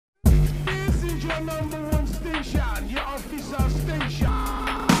is your number one station, your official station.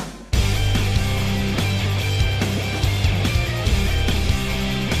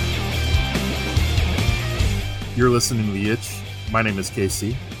 You're listening to The Itch. My name is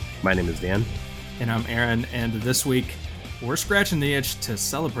Casey. My name is Dan. And I'm Aaron, and this week, we're scratching the itch to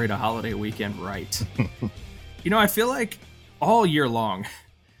celebrate a holiday weekend right. I feel like all year long,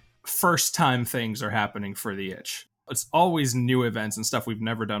 first-time things are happening for the itch. It's always new events and stuff we've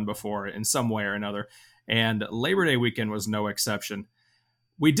never done before in some way or another, and Labor Day weekend was no exception.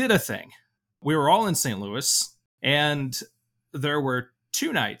 We did a thing. We were all in St. Louis, and there were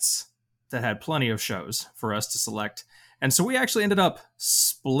 2 nights that had plenty of shows for us to select, and so we actually ended up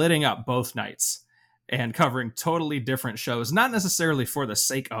splitting up both nights and covering totally different shows, not necessarily for the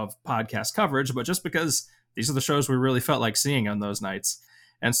sake of podcast coverage, but just because these are the shows we really felt like seeing on those nights.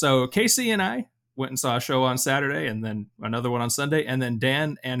 And so Casey and I went and saw a show on Saturday and then another one on Sunday. And then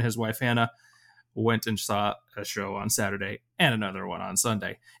Dan and his wife, Hannah, went and saw a show on Saturday and another one on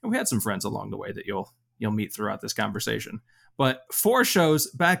Sunday. And we had some friends along the way that you'll meet throughout this conversation. But 4 shows,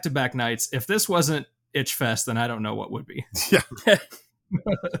 back-to-back nights. If this wasn't Itch Fest, then I don't know what would be. Yeah.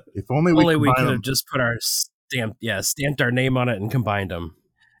 If only we could have just put our stamped our name on it and combined them.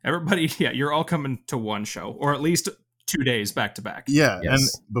 Everybody, you're all coming to one show, or at least 2 days back to back. Yeah, yes.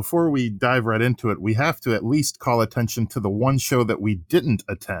 And before we dive right into it, we have to at least call attention to the one show that we didn't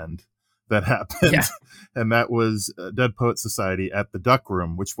attend that happened, and that was Dead Poets Society at the Duck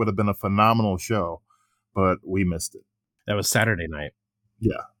Room, which would have been a phenomenal show, but we missed it. That was Saturday night.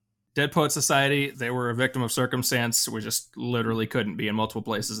 Yeah. Dead Poets Society, they were a victim of circumstance. We just literally couldn't be in multiple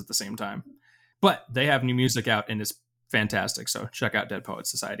places at the same time. But they have new music out, and it's fantastic. So check out Dead Poets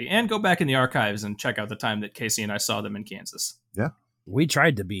Society. And go back in the archives and check out the time that Casey and I saw them in Kansas. Yeah. We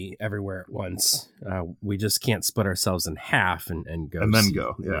tried to be everywhere at once. We just can't split ourselves in half and go. And then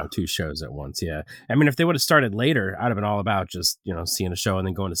go, yeah. 2 shows at once, yeah. I mean, if they would have started later, I'd have been all about just, seeing a show and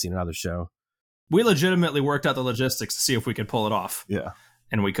then going to see another show. We legitimately worked out the logistics to see if we could pull it off. Yeah.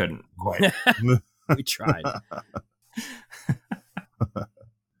 And we couldn't quite. We tried.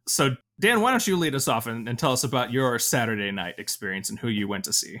 So, Dan, why don't you lead us off and tell us about your Saturday night experience and who you went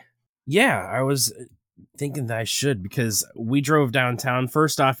to see? Yeah, I was thinking that I should, because we drove downtown.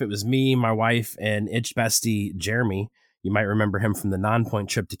 First off, it was me, my wife, and Itch bestie Jeremy. You might remember him from the Non-Point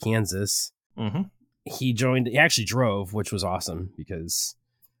trip to Kansas. Mm-hmm. He actually drove, which was awesome because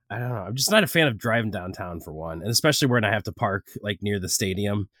I don't know. I'm just not a fan of driving downtown for one, and especially when I have to park like near the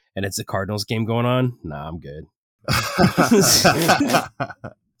stadium and it's a Cardinals game going on. Nah, I'm good.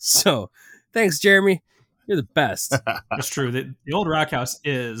 So, thanks, Jeremy. You're the best. It's true. The old Rock House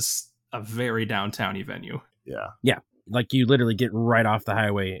is a very downtowny venue. Yeah. Yeah. Like you literally get right off the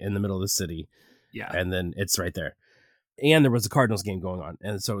highway in the middle of the city. Yeah. And then it's right there. And there was a Cardinals game going on.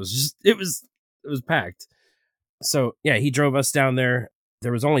 And so it was packed. So yeah, he drove us down there.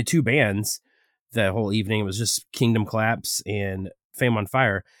 There was only 2 bands that whole evening. It was just Kingdom Collapse and Fame on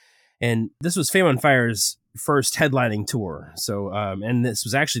Fire. And this was Fame on Fire's first headlining tour. So, and this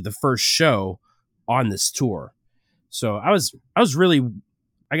was actually the first show on this tour. So I was really,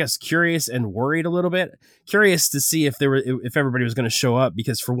 I guess, curious and worried a little bit. Curious to see if everybody was going to show up,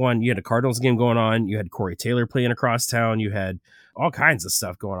 because for one, you had a Cardinals game going on. You had Corey Taylor playing across town. You had all kinds of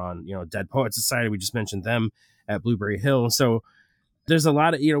stuff going on. Dead Poets Society, we just mentioned them at Blueberry Hill. So there's a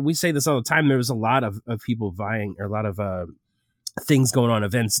lot of, we say this all the time. There was a lot of people vying, or a lot of things going on,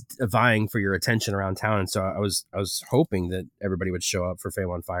 events vying for your attention around town. And so I was hoping that everybody would show up for Fame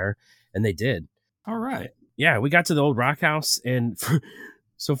on Fire, and they did. All right. Yeah, we got to the old Rock House, and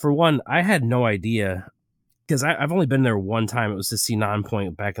for one, I had no idea, because I've only been there one time. It was to see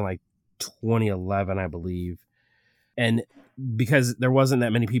Non-Point back in like 2011, I believe. And because there wasn't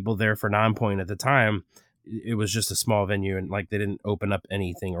that many people there for Non-Point at the time, it was just a small venue, and like they didn't open up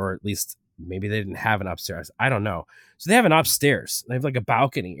anything, or at least maybe they didn't have an upstairs. I don't know. So they have an upstairs. They have like a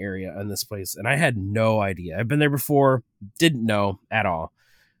balcony area in this place, and I had no idea. I've been there before, didn't know at all.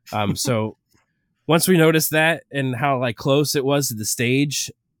 So once we noticed that and how like close it was to the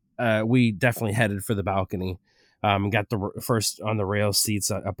stage, we definitely headed for the balcony. Got the first on the rail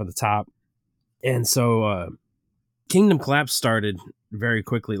seats up at the top, and so Kingdom Collapse started very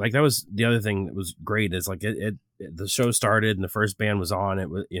quickly. Like that was the other thing that was great, is like the show started and the first band was on. It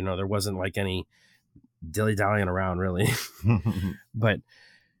was, there wasn't like any dilly-dallying around really. But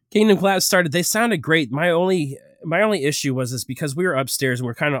Kingdom Collapse started. They sounded great. My only issue was because we were upstairs and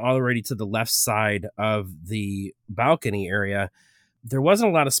we're kind of already to the left side of the balcony area. There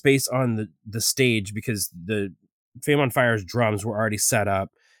wasn't a lot of space on the stage because the Fame on Fire's drums were already set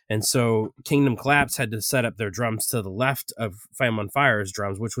up, And so Kingdom Collapse had to set up their drums to the left of Fame on Fire's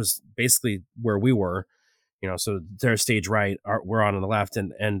drums, which was basically where we were, so their stage right, we're on the left.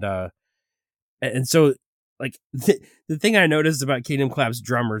 And so like the thing I noticed about Kingdom Collapse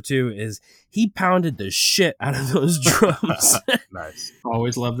drummer too is he pounded the shit out of those drums. Nice.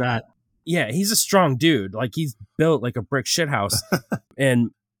 Always love that. Yeah, he's a strong dude. Like he's built like a brick shithouse.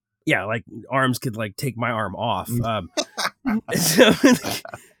 And yeah, like arms could like take my arm off.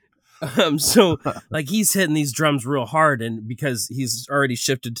 So like he's hitting these drums real hard, and because he's already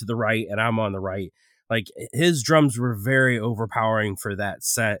shifted to the right and I'm on the right, like his drums were very overpowering for that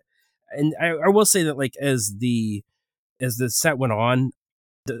set. And I will say that like as the set went on,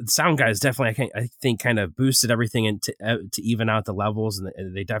 the sound guys definitely I think kind of boosted everything to even out the levels,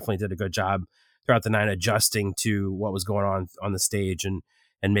 and they definitely did a good job throughout the night adjusting to what was going on the stage and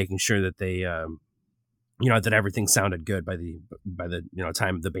making sure that they that everything sounded good by the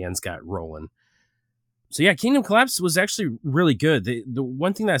time the bands got rolling. So yeah, Kingdom Collapse was actually really good. The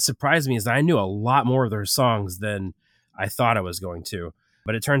one thing that surprised me is that I knew a lot more of their songs than I thought I was going to.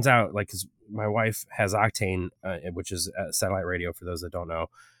 But it turns out, like, because my wife has Octane, which is satellite radio for those that don't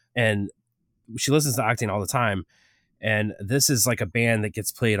know, and she listens to Octane all the time. And this is like a band that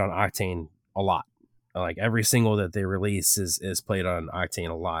gets played on Octane a lot. Like every single that they release is played on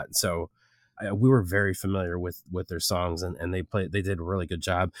Octane a lot. So we were very familiar with their songs, and they did a really good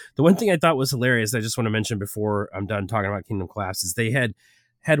job. The one thing I thought was hilarious, I just want to mention before I'm done talking about Kingdom Collapse, is they had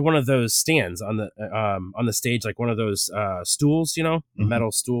one of those stands on the stage, like one of those stools,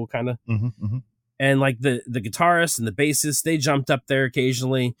 metal stool kind of. Mm-hmm, mm-hmm. And like the guitarist and the bassist, they jumped up there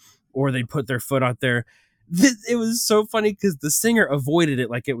occasionally, or they'd put their foot out there. It was so funny because the singer avoided it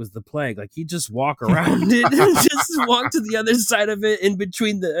like it was the plague. Like he'd just walk around it and just walk to the other side of it in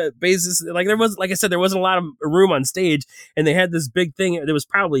between the bases. Like like I said, there wasn't a lot of room on stage, and they had this big thing. There was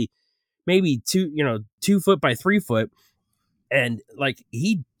probably maybe 2 foot by 3 foot. And like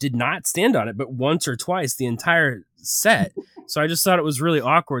he did not stand on it, but once or twice the entire set. So I just thought it was really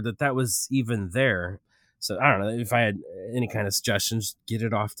awkward that was even there. So I don't know if I had any kind of suggestions, get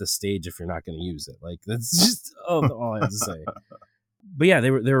it off the stage if you're not going to use it. Like that's just all I have to say. But yeah, they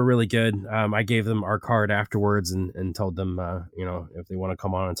were really good. I gave them our card afterwards and told them, if they want to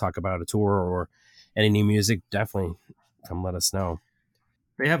come on and talk about a tour or any new music, definitely come let us know.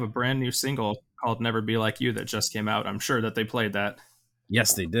 They have a brand new single called Never Be Like You that just came out. I'm sure that they played that.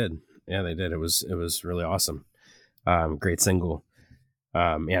 Yes, they did. Yeah, they did. It was really awesome. Great single.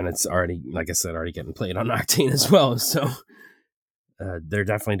 And it's already, like I said, already getting played on Octane as well. So they're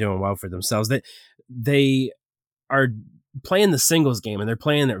definitely doing well for themselves. They are playing the singles game, and they're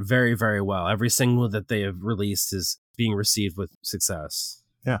playing it very, very well. Every single that they have released is being received with success.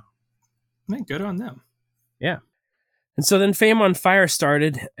 Yeah. Man, good on them. Yeah. And so then Fame on Fire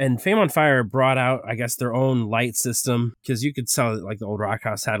started, and Fame on Fire brought out, I guess, their own light system, because you could tell that, like, the old Rock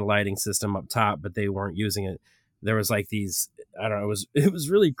House had a lighting system up top, but they weren't using it. There was like these, I don't know, it was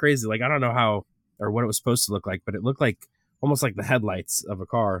really crazy. Like, I don't know how or what it was supposed to look like, but it looked like almost like the headlights of a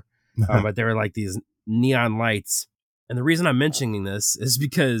car. But they were like these neon lights. And the reason I'm mentioning this is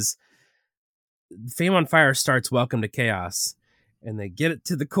because Fame on Fire starts Welcome to Chaos, and they get it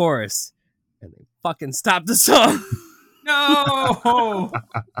to the chorus, and they fucking stop the song. No!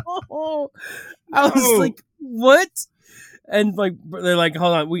 I was like, what? And like they're like,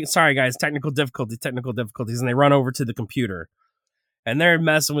 hold on, sorry guys, technical difficulties, and they run over to the computer, and they're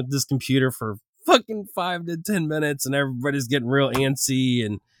messing with this computer for fucking 5 to 10 minutes, and everybody's getting real antsy,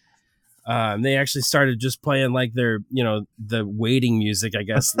 and they actually started just playing like their, the waiting music, I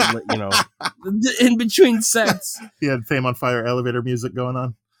guess, in between sets. You had Fame on Fire elevator music going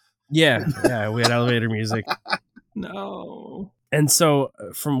on. Yeah, we had elevator music. No. And so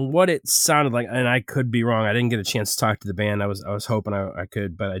from what it sounded like, and I could be wrong, I didn't get a chance to talk to the band. I was hoping I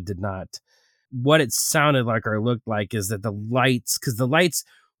could, but I did not. What it sounded like or looked like is that the lights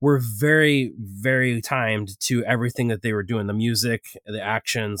were very, very timed to everything that they were doing. The music, the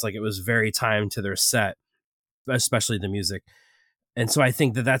actions, like it was very timed to their set, especially the music. And so I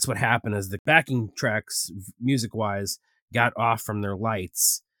think that's what happened is the backing tracks, music-wise, got off from their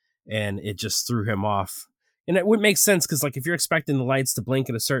lights, and it just threw him off. And it would make sense because, like, if you're expecting the lights to blink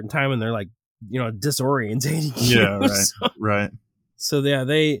at a certain time and they're like, disorientating you. Yeah, right, right. So yeah,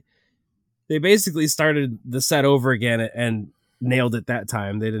 they basically started the set over again and nailed it that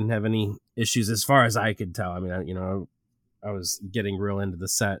time. They didn't have any issues as far as I could tell. I mean, I was getting real into the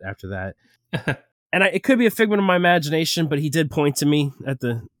set after that. And it could be a figment of my imagination, but he did point to me at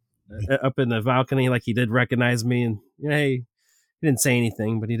up in the balcony, like he did recognize me, and hey, he didn't say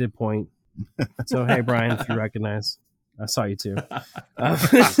anything, but he did point. So hey, Brian, if you recognize, I saw you too.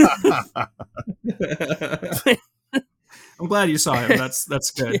 I'm glad you saw him.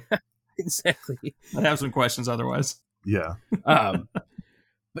 That's good. Yeah, exactly. I have some questions otherwise. Yeah.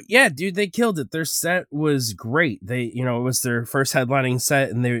 But yeah, dude, they killed it. Their set was great. It was their first headlining set,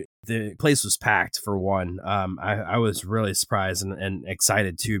 and the place was packed for one. I was really surprised and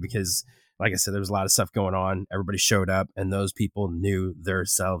excited too, because like I said, there was a lot of stuff going on. Everybody showed up, and those people knew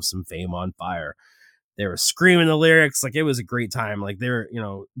themselves some Fame on Fire. They were screaming the lyrics. Like, it was a great time. Like,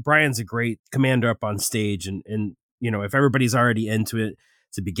 Brian's a great commander up on stage, and if everybody's already into it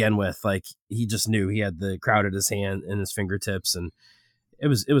to begin with, like, he just knew he had the crowd at his hand and his fingertips, and it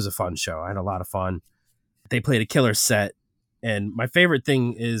was a fun show. I had a lot of fun. They played a killer set, and my favorite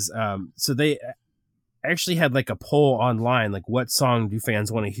thing is, so they actually had like a poll online, like, what song do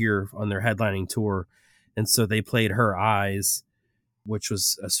fans want to hear on their headlining tour, and so they played Her Eyes, which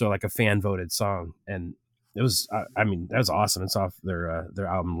was like a fan voted song, and it was that was awesome. It's off their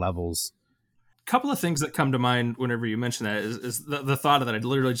album Levels. Couple of things that come to mind whenever you mention that is the thought that I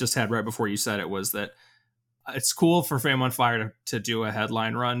literally just had right before you said it, was that it's cool for Fame on Fire to do a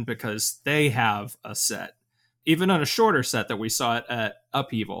headline run, because they have a set, even on a shorter set that we saw at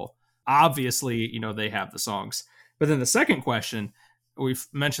Upheaval. Obviously, they have the songs. But then the second question, we've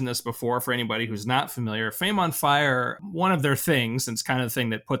mentioned this before for anybody who's not familiar. Fame on Fire, one of their things, and it's kind of the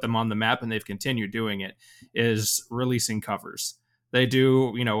thing that put them on the map, and they've continued doing it, is releasing covers. They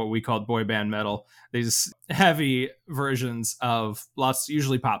do, what we call boy band metal, these heavy versions of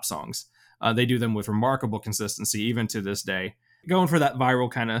usually pop songs. They do them with remarkable consistency, even to this day, going for that viral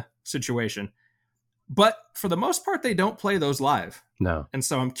kind of situation. But for the most part, they don't play those live. No. And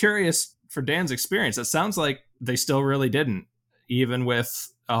so I'm curious for Dan's experience. It sounds like they still really didn't, even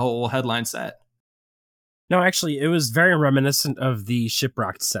with a whole headline set. No, actually, it was very reminiscent of the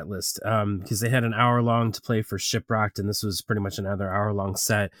Shiprocked set list, because they had an hour long to play for Shiprocked, and this was pretty much another hour long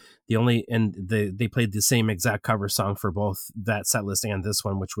set. They played the same exact cover song for both that set list and this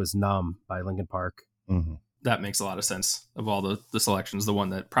one, which was Numb by Linkin Park. Mm-hmm. That makes a lot of sense. Of all the selections, the one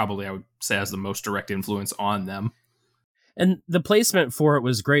that probably I would say has the most direct influence on them. And the placement for it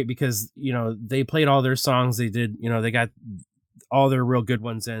was great, because, they played all their songs. They did, they got all their real good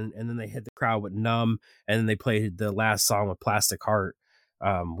ones in, and then they hit the crowd with Numb, and then they played the last song with Plastic Heart,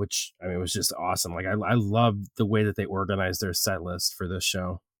 which, was just awesome. Like, I loved the way that they organized their set list for this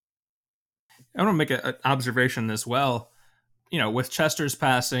show. I want to make an observation as well. With Chester's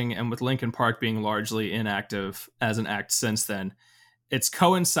passing and with Linkin Park being largely inactive as an act since then, it's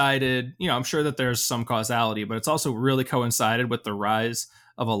coincided, I'm sure that there's some causality, but it's also really coincided with the rise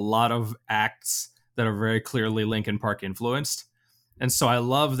of a lot of acts that are very clearly Linkin Park influenced. And so I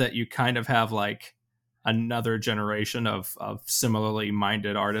love that you kind of have like another generation of similarly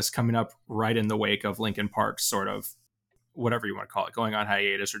minded artists coming up right in the wake of Linkin Park's sort of, whatever you want to call it, going on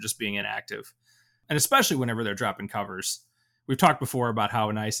hiatus or just being inactive. And especially whenever they're dropping covers. We've talked before about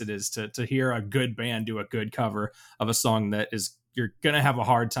how nice it is to hear a good band do a good cover of a song that you're going to have a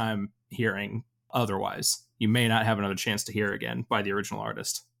hard time hearing otherwise. You may not have another chance to hear again by the original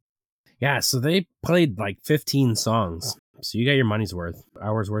artist. Yeah, so they played like 15 songs. So you got your money's worth.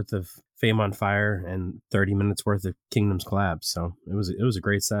 Hours worth of Fame on Fire and 30 minutes worth of Kingdom's Collapse. So it was a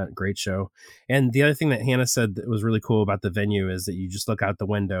great set, great show. And the other thing that Hannah said that was really cool about the venue is that you just look out the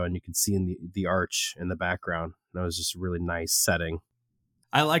window and you can see in the arch in the background. That was just a really nice setting.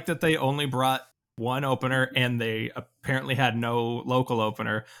 I like that they only brought one opener, and they apparently had no local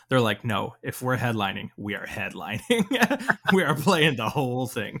opener. They're like, no, if we're headlining, we are headlining. We are playing the whole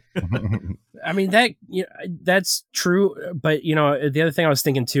thing. That's true. But the other thing I was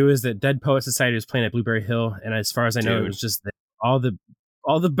thinking too is that Dead Poet Society was playing at Blueberry Hill, and as far as I know, it was just all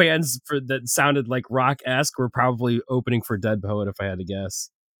the bands that sounded like rock-esque were probably opening for Dead Poet, if I had to guess.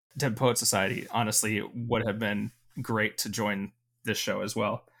 Dead Poet Society honestly would have been great to join this show as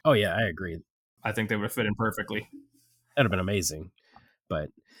well. Oh yeah, I agree. I think they would have fit in perfectly. That'd have been amazing. But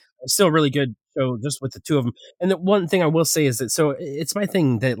still a really good show just with the two of them. And the one thing I will say is that, so it's my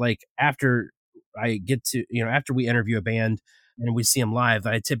thing that, like, after I get to, after we interview a band and we see them live,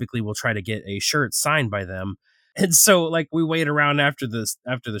 I typically will try to get a shirt signed by them. And so, like, we wait around after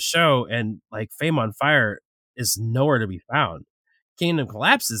the show, and like Fame on Fire is nowhere to be found. Kingdom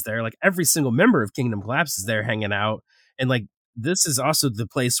Collapse is there. Like, every single member of Kingdom Collapse is there hanging out. And like, this is also the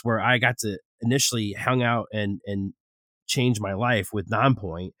place where I got to initially hang out and change my life with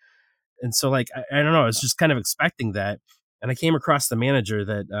Nonpoint. And so, like, I don't know, I was just kind of expecting that. And I came across the manager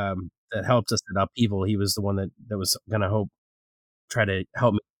that helped us at Upheaval. He was the one that was going to try to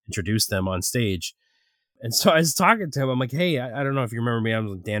help me introduce them on stage. And so I was talking to him. I'm like, hey, I don't know if you remember me.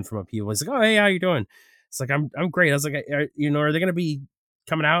 I'm Dan from Upheaval. He's like, oh, hey, how you doing? It's like, I'm great. I was like, are they going to be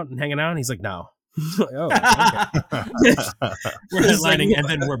coming out and hanging out? And he's like, no. Like, oh, okay. We're headlining and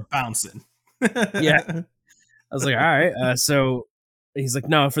then we're bouncing. Yeah. I was like, all right. So he's like,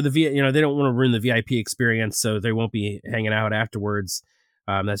 no, for the they don't want to ruin the VIP experience, so they won't be hanging out afterwards.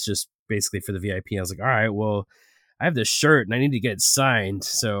 That's just basically for the VIP. I was like, all right, well, I have this shirt and I need to get it signed.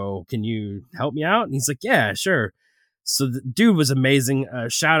 So can you help me out? And he's like, yeah, sure. So the dude was amazing.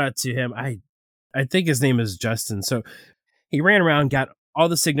 Shout out to him. I think his name is Justin. So he ran around, got all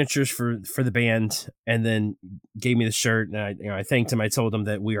the signatures for the band, and then gave me the shirt. And I thanked him. I told him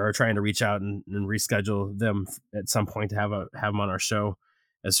that we are trying to reach out and reschedule them at some point to have them on our show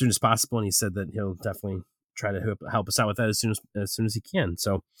as soon as possible. And he said that he'll definitely try to help us out with that as soon as he can.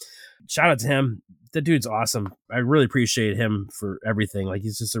 So shout out to him. The dude's awesome. I really appreciate him for everything. Like,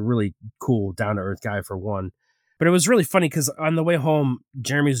 he's just a really cool, down to earth guy for one. But it was really funny because on the way home,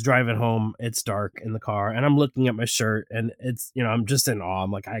 Jeremy's driving home. It's dark in the car, and I'm looking at my shirt, and it's, I'm just in awe.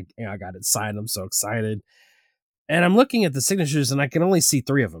 I'm like, I got it signed. I'm so excited. And I'm looking at the signatures, and I can only see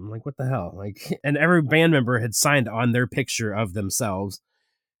 3 of them. Like, what the hell? Like, and every band member had signed on their picture of themselves,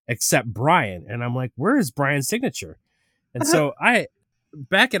 except Brian. And I'm like, where is Brian's signature? And so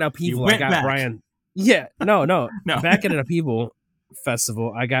back at Upheaval, I got Brian. Yeah, no. Back at an Upheaval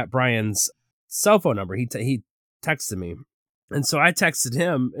festival, I got Brian's cell phone number. He texted me. And so I texted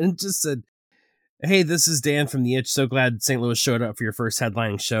him and just said, hey, this is Dan from The Itch. So glad St. Louis showed up for your first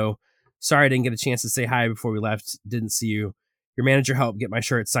headlining show. Sorry I didn't get a chance to say hi before we left. Didn't see you. Your manager helped get my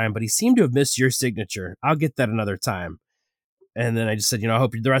shirt signed, but he seemed to have missed your signature. I'll get that another time. And then I just said, I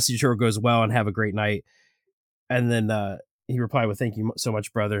hope the rest of your tour goes well and have a great night. And then he replied with, thank you so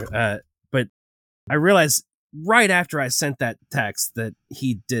much, brother. But I realized right after I sent that text that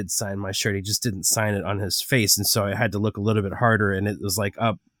he did sign my shirt. He just didn't sign it on his face. And so I had to look a little bit harder, and it was like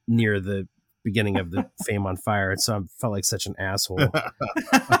up near the beginning of the Fame on Fire. And so I felt like such an asshole.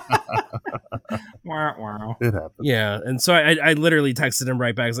 Wow. It happened. Yeah. And so I literally texted him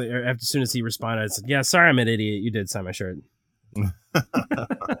right back. As soon as he responded, I said, yeah, sorry, I'm an idiot. You did sign my shirt.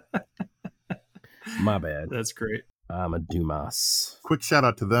 My bad. That's great. I'm a Dumas. Quick shout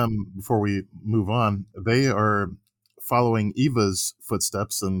out to them before we move on. They are following Eva's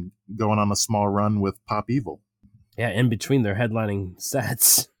footsteps and going on a small run with Pop Evil. Yeah, in between their headlining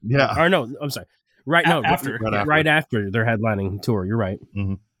sets. Yeah. Or no, I'm sorry. Right after their headlining tour. You're right.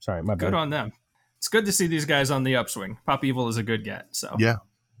 Mm-hmm. Sorry, my bad. Good on them. It's good to see these guys on the upswing. Pop Evil is a good get. So yeah.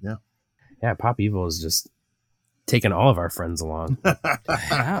 Pop Evil is just taking all of our friends along.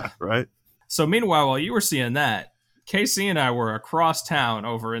 Yeah. Right. So meanwhile, while you were seeing that, Casey and I were across town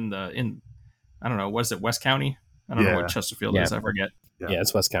over in I don't know, was it West County? I don't know what Chesterfield is. I forget. Yeah,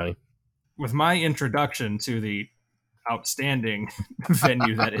 it's West County. With my introduction to the outstanding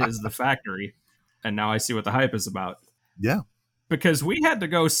venue that is the Factory, and now I see what the hype is about. Yeah. Because we had to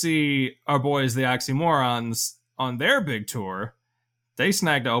go see our boys, the Oxymorons, on their big tour. They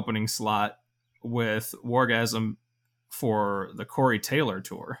snagged an opening slot with Wargasm for the Corey Taylor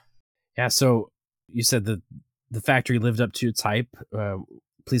tour. Yeah, so you said that the Factory lived up to its hype.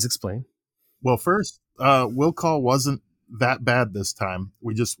 Please explain. Well, first, Will Call wasn't that bad this time.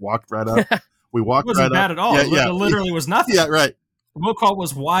 We just walked right up. We walked right up. It wasn't bad at all. Yeah, it literally was nothing. Yeah, right. Will Call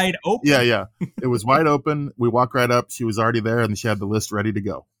was wide open. Yeah. It was wide open. We walked right up. She was already there, and she had the list ready to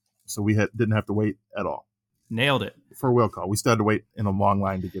go. So we didn't have to wait at all. Nailed it. For Will Call. We still had to wait in a long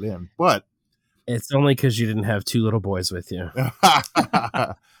line to get in. But it's only because you didn't have 2 little boys with you.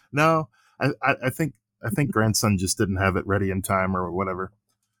 No, I think grandson just didn't have it ready in time or whatever.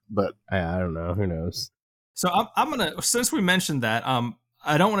 But I don't know. Who knows? So I'm gonna, since we mentioned that,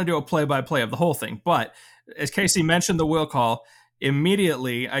 I don't want to do a play-by-play of the whole thing, but as Casey mentioned the Will Call,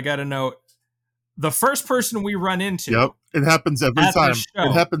 immediately I got a note. The first person we run into. Yep, it happens every time.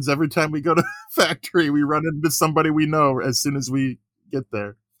 It happens every time we go to Factory. We run into somebody we know as soon as we get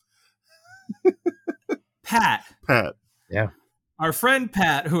there. Pat. Yeah. Our friend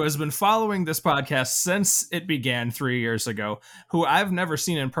Pat, who has been following this podcast since it began 3 years ago, who I've never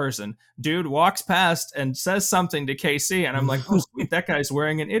seen in person, dude walks past and says something to KC, and I'm like, oh, sweet, that guy's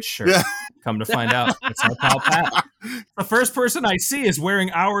wearing an Itch shirt. Yeah. Come to find out, it's our pal Pat. The first person I see is wearing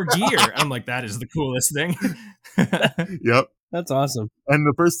our gear. I'm like, that is the coolest thing. Yep. That's awesome. And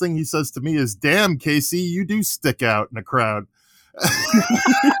the first thing he says to me is, damn, KC, you do stick out in a crowd.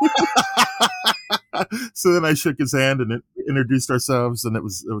 So then I shook his hand and introduced ourselves, and it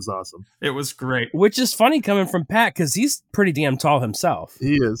was awesome. It was great. Which is funny coming from Pat, because he's pretty damn tall himself.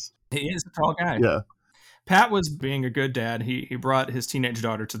 He is a tall guy. Yeah. Pat was being a good dad. He brought his teenage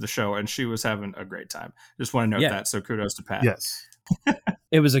daughter to the show, and she was having a great time. Just want to note that. So kudos to Pat. Yes.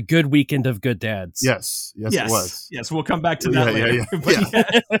 It was a good weekend of good dads. Yes, it was. Yes, we'll come back to that later. Yeah.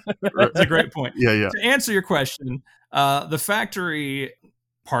 But that's a great point. Yeah. To answer your question, the factory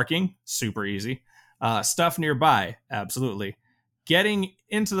parking, super easy. Stuff nearby, absolutely. Getting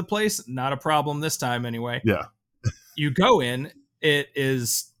into the place, not a problem this time anyway. Yeah. You go in, it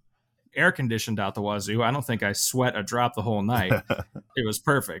is air conditioned out the wazoo. I don't think I sweat a drop the whole night. It was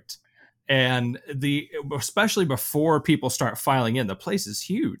perfect. And especially before people start filing in, the place is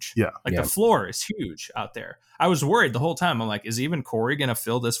huge. Yeah. The floor is huge out there. I was worried the whole time. I'm like, is even Corey going to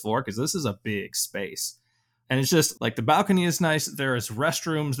fill this floor? Because this is a big space. And it's just like the balcony is nice. There's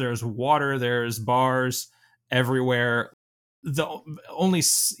restrooms, there's water, there's bars everywhere. The only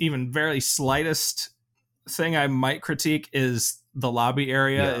even very slightest thing I might critique is the lobby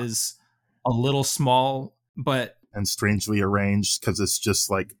area is a little small, but and strangely arranged because it's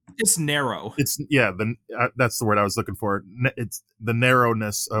just like it's narrow. It's that's the word I was looking for. It's the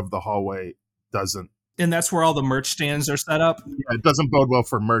narrowness of the hallway doesn't, and that's where all the merch stands are set up. Yeah, it doesn't bode well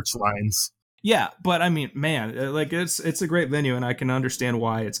for merch lines. Yeah, but I mean, man, like it's a great venue, and I can understand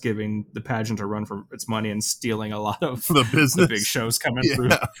why it's giving the pageant a run for its money and stealing a lot of the business, the big shows coming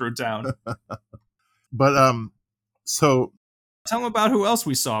through town. But so tell them about who else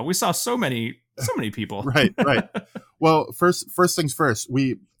we saw. We saw so many people. Right. Well, first things first.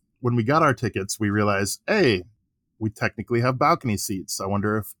 When we got our tickets, we realized, hey, we technically have balcony seats. I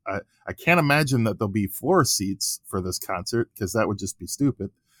wonder if I can't imagine that there'll be floor seats for this concert because that would just be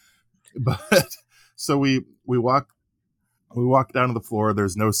stupid. But so we walk down to the floor.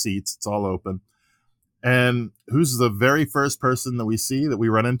 There's no seats. It's all open. And who's the very first person that we see that we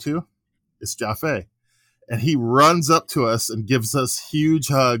run into? It's Jaffe. And he runs up to us and gives us huge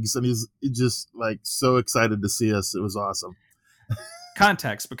hugs. And he's just like so excited to see us. It was awesome.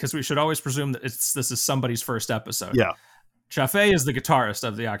 Context, because we should always presume that this is somebody's first episode. Yeah. Jaffe is the guitarist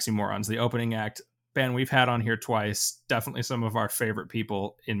of the Oxymorons, the opening act band we've had on here twice. Definitely some of our favorite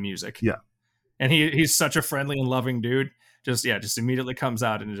people in music. Yeah. And he's such a friendly and loving dude. Just immediately comes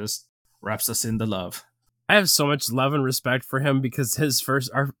out and just wraps us in the love. I have so much love and respect for him because his first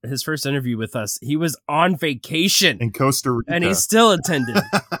interview with us, he was on vacation in Costa Rica, and he still attended.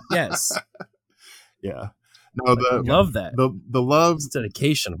 Yes. Yeah. No, love that. The love, it's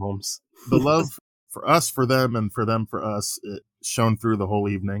dedication, Holmes. The love for us, for them, and for them for us, it shone through the whole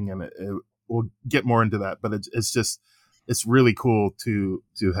evening, and we'll get more into that. But it's really cool to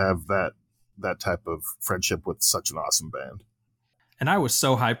have that type of friendship with such an awesome band. And I was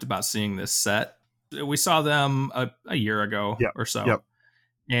so hyped about seeing this set. We saw them a year ago or so,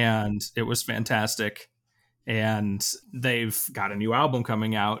 and it was fantastic. And they've got a new album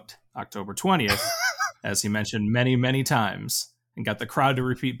coming out October 20th, as he mentioned many, many times, and got the crowd to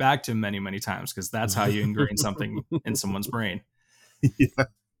repeat back to him many, many times, because that's how you ingrain something in someone's brain. Yeah.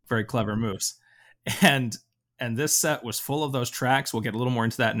 Very clever moves. And this set was full of those tracks. We'll get a little more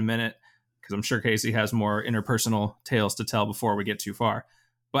into that in a minute, because I'm sure Casey has more interpersonal tales to tell before we get too far.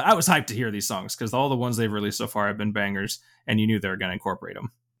 But I was hyped to hear these songs because all the ones they've released so far have been bangers, and you knew they were going to incorporate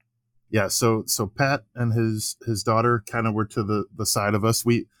them. Yeah, so Pat and his daughter kind of were to the side of us.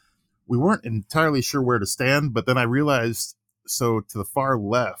 We weren't entirely sure where to stand, but then I realized, so to the far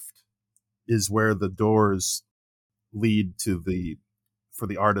left is where the doors lead for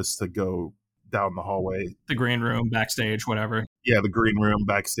the artists to go down the hallway. The green room, backstage, whatever. Yeah, the green room,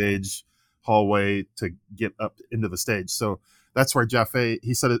 backstage, hallway to get up into the stage. So that's where Jaffe,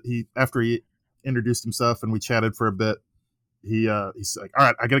 he said it, after he introduced himself and we chatted for a bit, he's like, all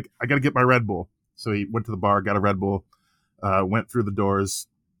right, I gotta get my Red Bull. So he went to the bar, got a Red Bull, went through the doors,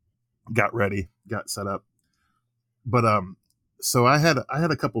 got ready, got set up. But so I had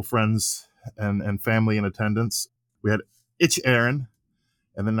a couple friends and family in attendance. We had Itch Aaron,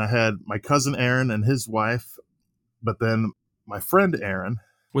 and then I had my cousin Aaron and his wife, but then my friend Aaron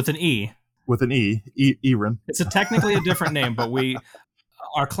with an E. With an Aaron. It's technically a different name, but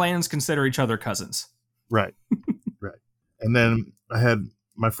our clans consider each other cousins. Right. Right. And then I had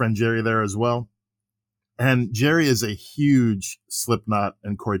my friend Jerry there as well. And Jerry is a huge Slipknot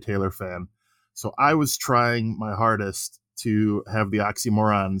and Corey Taylor fan. So I was trying my hardest to have the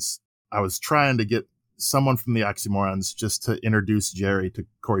Oxymorons. I was trying to get someone from the Oxymorons just to introduce Jerry to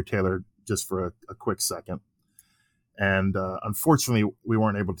Corey Taylor just for a quick second. And unfortunately, we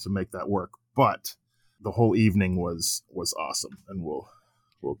weren't able to make that work. But the whole evening was awesome. And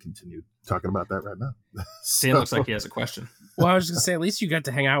we'll continue talking about that right now. Dan looks like he has a question. Well, I was just going to say, at least you got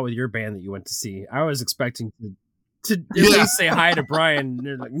to hang out with your band that you went to see. I was expecting to at least say hi to Brian. And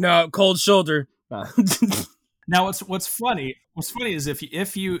they're like, no, cold shoulder. Now, what's funny is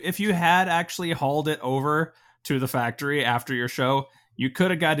if you had actually hauled it over to the factory after your show, You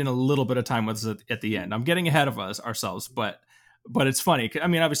could have gotten a little bit of time with us at the end. I'm getting ahead of ourselves, but it's funny. I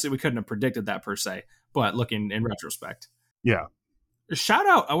mean, obviously we couldn't have predicted that per se, but looking in retrospect. Yeah. Shout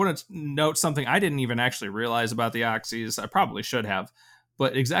out. I want to note something I didn't even actually realize about the Oxys. I probably should have,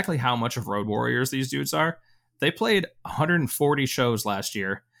 but exactly how much of Road Warriors these dudes are. They played 140 shows last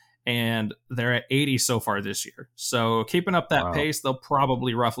year, and they're at 80 so far this year. So keeping up that pace, they'll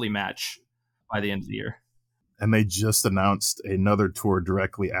probably roughly match by the end of the year. And they just announced another tour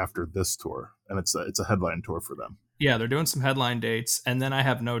directly after this tour, and it's a headline tour for them. Yeah, they're doing some headline dates, and then I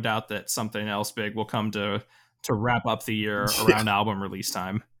have no doubt that something else big will come to wrap up the year around album release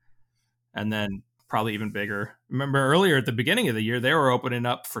time. And then probably even bigger. Remember earlier at the beginning of the year, they were opening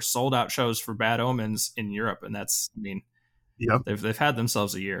up for sold out shows for Bad Omens in Europe. And that's, I mean, yep. They've had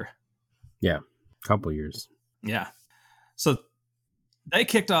themselves a year. Yeah. Couple years. Yeah. So they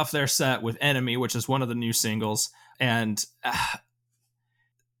kicked off their set with Enemy, which is one of the new singles. And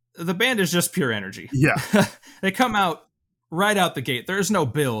the band is just pure energy. Yeah. They come out right out the gate. There's no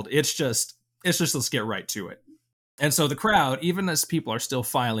build. It's just let's get right to it. And so the crowd, even as people are still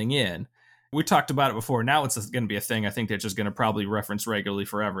filing in, we talked about it before. Now it's going to be a thing I think they're just going to probably reference regularly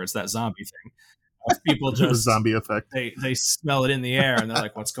forever. It's that zombie thing. People just the zombie effect. They smell it in the air and they're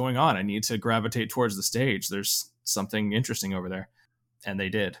like, what's going on? I need to gravitate towards the stage. There's something interesting over there. And they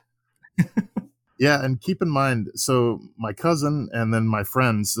did. Yeah, and keep in mind, so my cousin and then my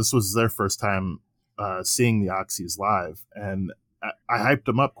friends, this was their first time seeing the Oxys live, and I hyped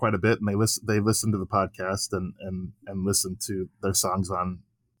them up quite a bit, and they listened to the podcast and listened to their songs on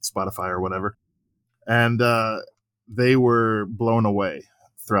Spotify or whatever, and they were blown away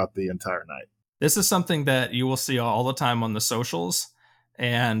throughout the entire night. This is something that you will see all the time on the socials,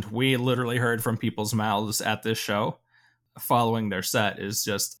 and we literally heard from people's mouths at this show following their set is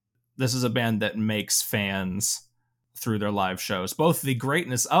just, this is a band that makes fans through their live shows, both the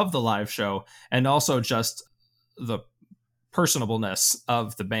greatness of the live show and also just the personableness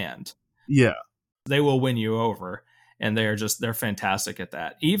of the band. Yeah. They will win you over, and they're fantastic at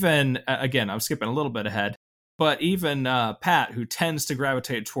that. Even, again, I'm skipping a little bit ahead, but even Pat, who tends to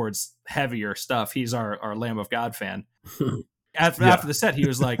gravitate towards heavier stuff, he's our Lamb of God fan. After the set, he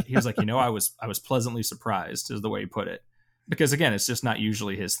was like, I was pleasantly surprised, is the way he put it. Because again, it's just not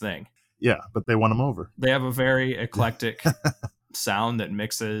usually his thing. Yeah, but they won him over. They have a very eclectic sound that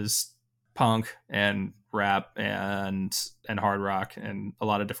mixes punk and rap and hard rock and a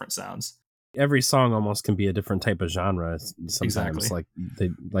lot of different sounds. Every song almost can be a different type of genre sometimes.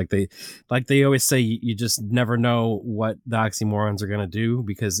 Exactly. Like they always say, you just never know what the Oxymorons are going to do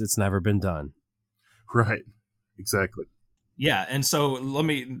because it's never been done. Right. Exactly. Yeah, and so let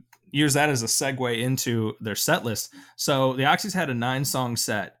me use that as a segue into their set list. So the Oxys had a 9-song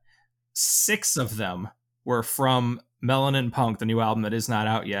set. 6 of them were from Melanin Punk, the new album that is not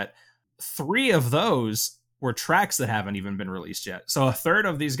out yet. 3 of those were tracks that haven't even been released yet. So a third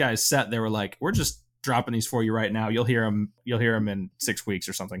of these guys' set, they were like, we're just dropping these for you right now. You'll hear them in 6 weeks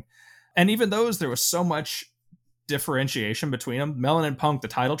or something. And even those, there was so much differentiation between them. Melanin Punk, the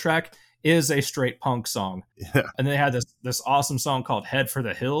title track, is a straight punk song. Yeah. And they had this awesome song called Head for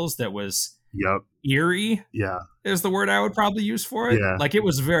the Hills that was eerie. Yeah. Is the word I would probably use for it. Yeah. Like, it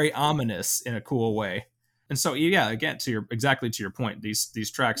was very ominous in a cool way. And so, yeah, again, to your point,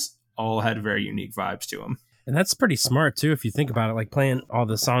 these tracks all had very unique vibes to them. And that's pretty smart too, if you think about it, like playing all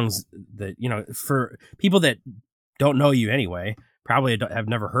the songs that, for people that don't know you anyway, probably have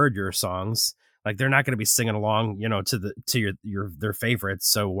never heard your songs. Like, they're not going to be singing along, to their favorites.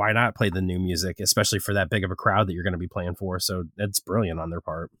 So why not play the new music, especially for that big of a crowd that you're going to be playing for? So that's brilliant on their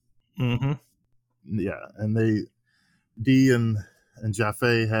part. Mm-hmm. Yeah, and Dee and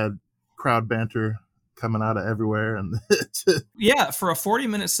Jaffe had crowd banter coming out of everywhere, and yeah, for a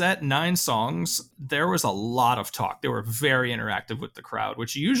 40-minute set, 9 songs, there was a lot of talk. They were very interactive with the crowd,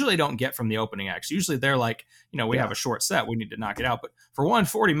 which you usually don't get from the opening acts. Usually they're like, we have a short set, we need to knock it out. But for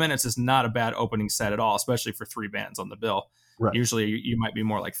 40 minutes is not a bad opening set at all, especially for 3 bands on the bill. Right. Usually you might be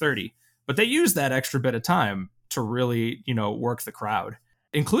more like 30, but they use that extra bit of time to really, work the crowd,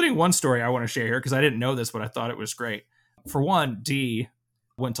 including one story I want to share here, because I didn't know this, but I thought it was great. For one, Dee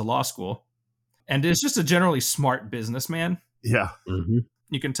went to law school and is just a generally smart businessman. Yeah. Mm-hmm.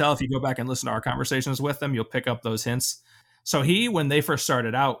 You can tell if you go back and listen to our conversations with them, you'll pick up those hints. So when they first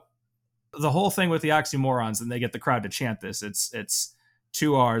started out, the whole thing with the Oxymorons, and they get the crowd to chant this, it's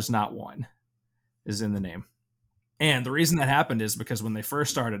 2 R's, not 1, is in the name. And the reason that happened is because when they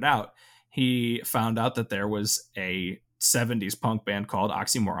first started out, he found out that there was a 70s punk band called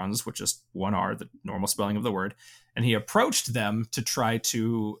Oxymorons, which is 1 R, the normal spelling of the word. And he approached them to try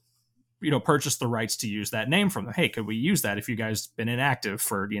to purchased the rights to use that name from them. Hey, could we use that if you guys been inactive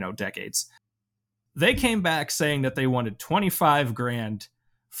for, decades? They came back saying that they wanted 25 grand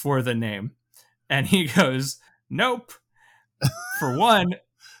for the name. And he goes, nope. For one,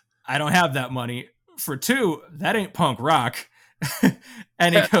 I don't have that money. For two, that ain't punk rock.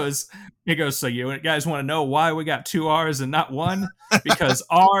 And he goes, so you guys want to know why we got 2 R's and not one? Because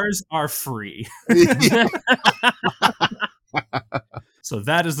R's are free. So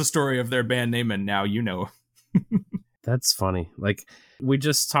that is the story of their band name, and now you know. That's funny. Like, we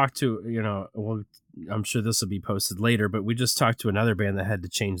just talked to, well, I'm sure this will be posted later, but we just talked to another band that had to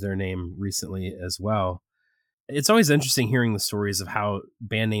change their name recently as well. It's always interesting hearing the stories of how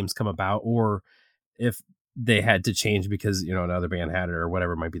band names come about, or if they had to change because, another band had it or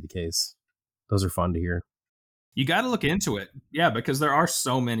whatever might be the case. Those are fun to hear. You got to look into it. Yeah, because there are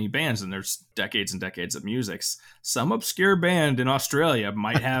so many bands and there's decades and decades of music. Some obscure band in Australia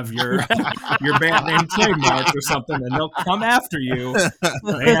might have your band name trademarked or something, and they'll come after you.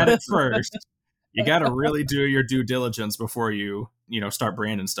 They had it first. You got to really do your due diligence before you start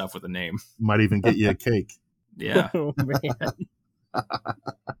branding stuff with a name. Might even get you a cake. Yeah. Oh, man.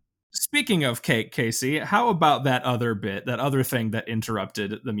 Speaking of cake, Casey, how about that other thing that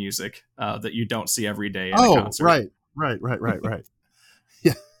interrupted the music that you don't see every day at a concert? Right.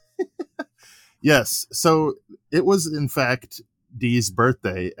 Yeah. Yes. So it was, in fact, Dee's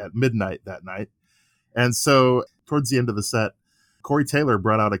birthday at midnight that night. And so towards the end of the set, Corey Taylor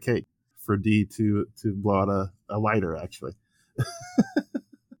brought out a cake for Dee to blow out a lighter, actually.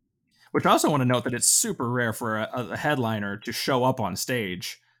 Which I also want to note that it's super rare for a headliner to show up on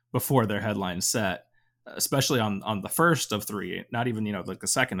stage before their headline set, especially on the first of three, not even, like the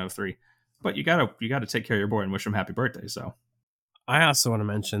second of three. But you gotta take care of your boy and wish him happy birthday. So I also want to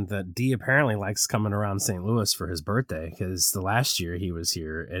mention that Dee apparently likes coming around St. Louis for his birthday, because the last year he was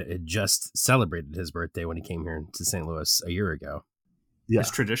here, it just celebrated his birthday when he came here to St. Louis a year ago. Yeah.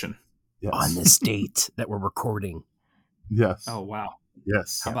 It's tradition. Yes. On this date that we're recording. Yes. Oh, wow.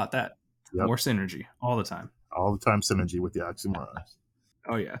 Yes. How about that? Yep. More synergy all the time. All the time synergy with the oxymorons.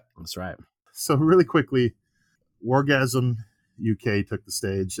 Oh, yeah. That's right. So really quickly, Wargasm UK took the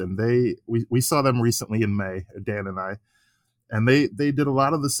stage, and we saw them recently in May, Dan and I, and they did a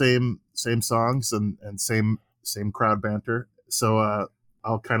lot of the same songs and same crowd banter. So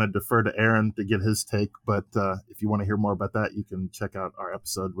I'll kind of defer to Aaron to get his take, but if you want to hear more about that, you can check out our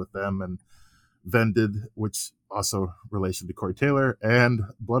episode with them and Vended, which also relation to Corey Taylor, and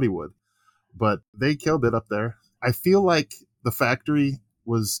Bloodywood. But they killed it up there. I feel like the Factory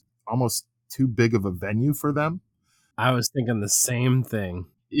was almost too big of a venue for them. I was thinking the same thing.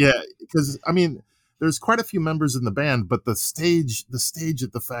 Yeah, because there's quite a few members in the band, but the stage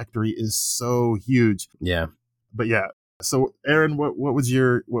at the Factory is so huge. Yeah. But yeah. So Aaron, what was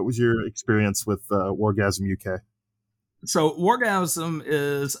your experience with Wargasm UK? So Wargasm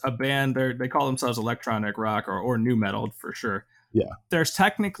is a band. They call themselves electronic rock or nu metal for sure. Yeah. There's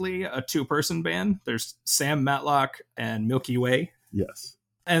technically a 2-person band. There's Sam Matlock and Milky Way. Yes.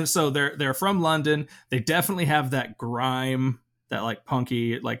 And so they're from London. They definitely have that grime, that like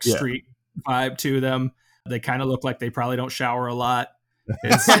punky, like street vibe to them. They kind of look like they probably don't shower a lot.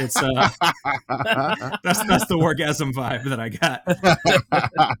 It's that's the Wargasm vibe that I got.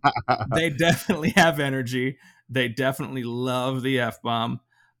 They definitely have energy. They definitely love the F-bomb.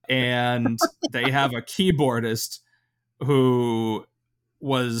 And they have a keyboardist who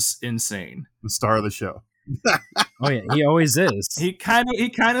was insane. The star of the show. Oh yeah, he always is. He kind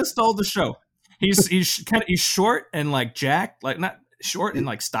of stole the show. He's short and like jacked, like not short and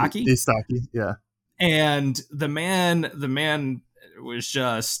like stocky. He's stocky, yeah. And the man was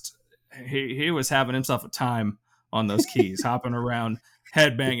just he was having himself a time on those keys, hopping around,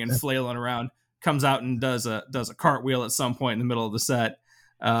 headbanging, flailing around. Comes out and does a cartwheel at some point in the middle of the set.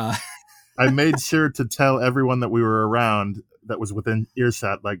 I made sure to tell everyone that we were around that was within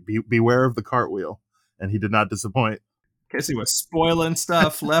earshot, like, beware of the cartwheel. And he did not disappoint. Casey was spoiling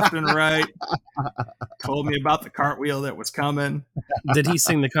stuff left and right. Told me about the cartwheel that was coming. Did he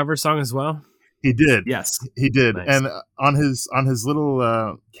sing the cover song as well? He did. Yes, he did. Nice. And on his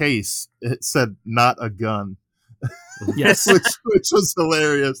little case, it said "not a gun." Yes, which was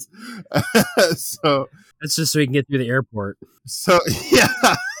hilarious. So that's just so he can get through the airport. So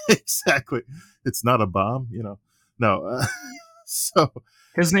yeah, exactly. It's not a bomb, No. So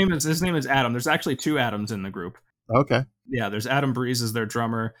his name is Adam. There's actually 2 Adams in the group. Okay. Yeah, there's Adam Breeze as their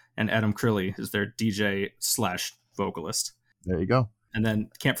drummer and Adam Crilly is their DJ / vocalist. There you go. And then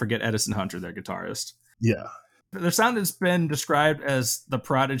can't forget Edison Hunter, their guitarist. Yeah. Their sound has been described as the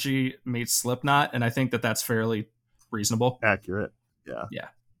Prodigy meets Slipknot, and I think that that's fairly reasonable. Accurate. Yeah. Yeah.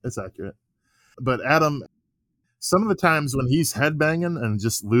 it's accurate. But Adam, some of the times when he's headbanging and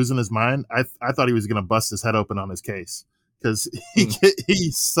just losing his mind, I thought he was going to bust his head open on his case because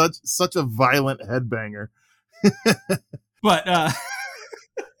he's such a violent headbanger. But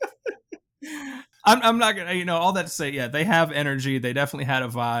I'm not gonna, all that to say, yeah, they have energy. They definitely had a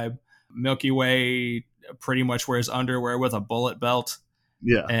vibe. Milky Way pretty much wears underwear with a bullet belt.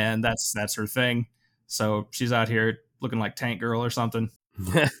 Yeah, and that's her thing. So she's out here looking like Tank Girl or something.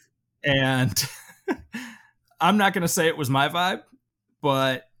 And I'm not gonna say it was my vibe,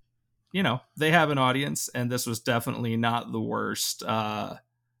 but they have an audience, and this was definitely not the worst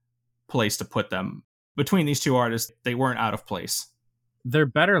place to put them. Between these two artists, they weren't out of place. They're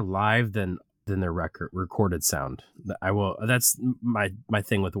better live than their recorded sound. That's my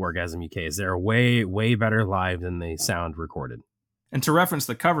thing with Orgasm UK is they're way better live than they sound recorded. And to reference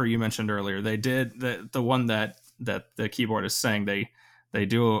the cover you mentioned earlier, they did the one that the keyboardist sang. They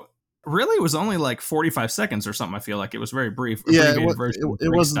do. Really, it was only like 45 seconds or something. I feel like it was very brief. Yeah, it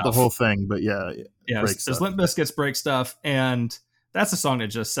wasn't stuff. The whole thing, but yeah. It's Limp Bizkit's Break Stuff, and that's a song that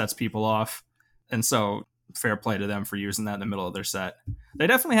just sets people off. And so fair play to them for using that in the middle of their set. They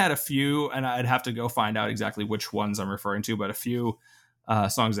definitely had a few, and I'd have to go find out exactly which ones I'm referring to, but a few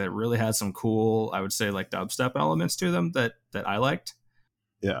songs that really had some cool, I would say, like dubstep elements to them that I liked.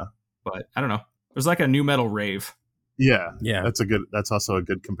 Yeah. But I don't know. It was like a new metal rave. Yeah. That's also a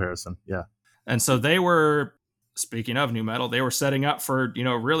good comparison. Yeah. And so they were, speaking of new metal, they were setting up for,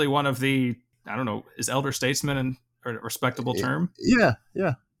 really one of the, I don't know, is Elder Statesman a respectable term? Yeah.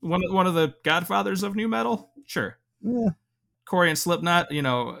 Yeah. One of the godfathers of new metal? Sure. Yeah. Corey and Slipknot,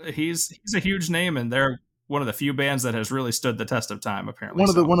 he's a huge name, and they're one of the few bands that has really stood the test of time, apparently.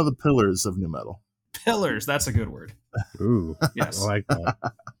 One of the pillars of new metal. Pillars, that's a good word. Ooh. Yes. I like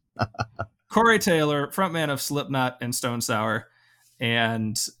that. Corey Taylor, frontman of Slipknot and Stone Sour,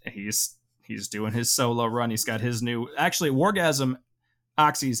 and he's doing his solo run. He's got his new, actually, Wargasm,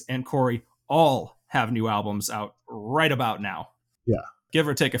 Oxys, and Corey all have new albums out right about now. Yeah. Give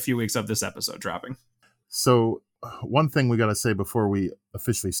or take a few weeks of this episode dropping. So one thing we got to say before we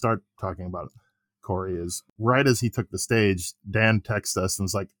officially start talking about Corey is right as he took the stage, Dan texted us and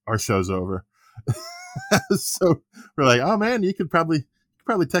was like, our show's over. So we're like, oh man, you could probably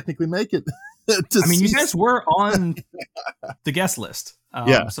technically make it. You guys were on the guest list.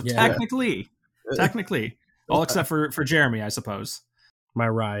 Technically, all except for Jeremy, I suppose. My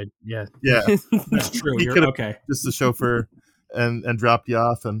ride. Yeah. Yeah. That's true. You're okay. Just the chauffeur and dropped you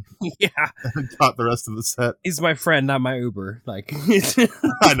off and and taught the rest of the set. He's my friend, not my Uber. Like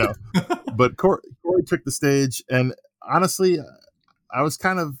I know. But Corey took the stage, and honestly, I was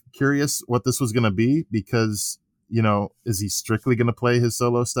kind of curious what this was going to be because, is he strictly going to play his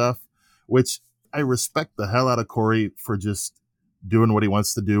solo stuff? Which I respect the hell out of Corey for just doing what he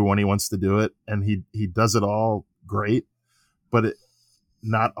wants to do when he wants to do it. And he does it all great, but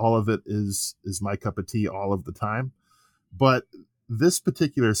not all of it is my cup of tea all of the time. But this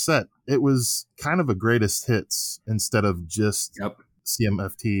particular set, it was kind of a greatest hits instead of just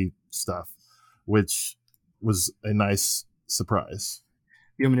CMFT stuff, which was a nice surprise.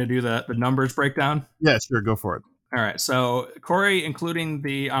 You want me to do the numbers breakdown? Yeah, sure. Go for it. All right. So Corey, including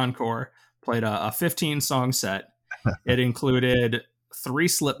the encore, played a 15-song set. It included 3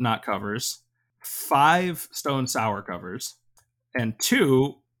 Slipknot covers, 5 Stone Sour covers, and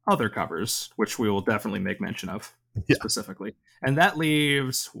 2 other covers, which we will definitely make mention of specifically. And that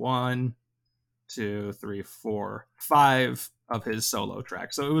leaves 1, 2, 3, 4, 5 of his solo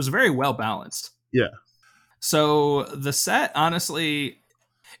tracks. So it was very well balanced. Yeah. So the set, honestly,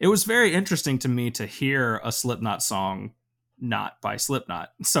 it was very interesting to me to hear a Slipknot song not by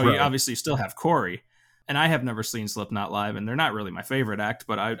Slipknot. So right. You obviously still have Corey. And I have never seen Slipknot live, and they're not really my favorite act,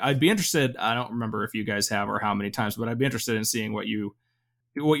 but I'd be interested. I don't remember if you guys have or how many times, but I'd be interested in seeing what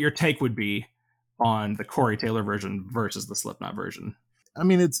your take would be on the Corey Taylor version versus the Slipknot version. I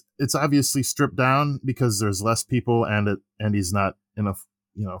mean, it's obviously stripped down because there's less people, and he's not in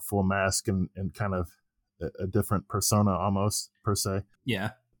a full mask and kind of a different persona almost per se. Yeah,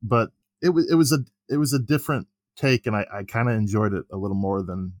 but it was a different take, and I kind of enjoyed it a little more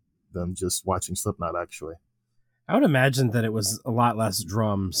than just watching Slipknot. Actually, I would imagine that it was a lot less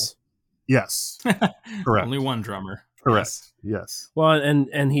drums. Yes, correct. Only one drummer. Correct. Yes. Well,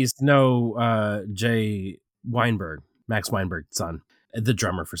 and he's no Jay Weinberg, Max Weinberg's son, the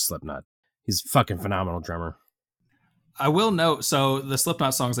drummer for Slipknot. He's a fucking phenomenal drummer. I will note, so the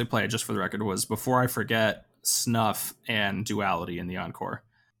Slipknot songs they played, just for the record, was Before I Forget, Snuff, and Duality in the encore.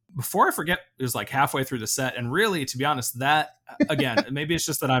 Before I Forget is like halfway through the set. And really, to be honest, that, again, maybe it's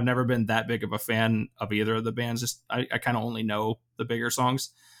just that I've never been that big of a fan of either of the bands. Just I kind of only know the bigger songs.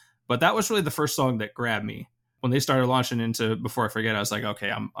 But that was really the first song that grabbed me. When they started launching into Before I Forget, I was like,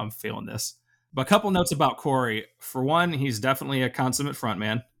 okay, I'm feeling this. But a couple notes about Corey. For one, he's definitely a consummate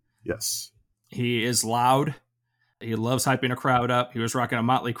frontman. Yes. He is loud. He loves hyping a crowd up. He was rocking a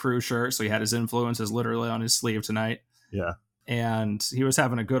Motley Crue shirt, so he had his influences literally on his sleeve tonight. Yeah. And he was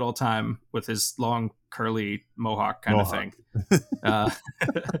having a good old time with his long, curly mohawk kind of thing.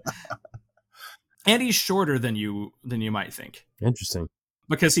 And he's shorter than you might think. Interesting.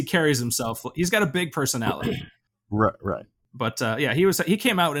 Because he carries himself. He's got a big personality. Right. But he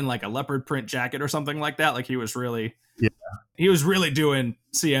came out in like a leopard print jacket or something like that. Like he was really doing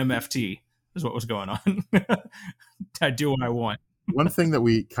CMFT is what was going on. I do what I want. One thing that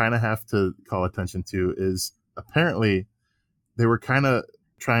we kind of have to call attention to is apparently they were kind of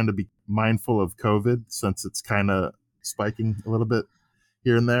trying to be mindful of COVID since it's kind of spiking a little bit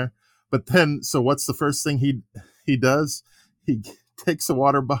here and there. But then, so what's the first thing he does? He takes a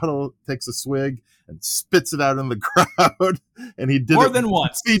water bottle, takes a swig, and spits it out in the crowd. And he did more than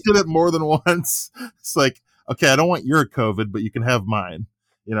once. He did it more than once. It's like, okay, I don't want your COVID, but you can have mine.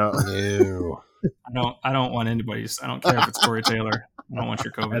 You know. Ew. I don't want anybody's. I don't care if it's Corey Taylor. I don't want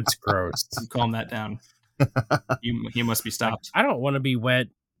your COVID. That's gross. I'm calling that down. You must be stopped. I don't want to be wet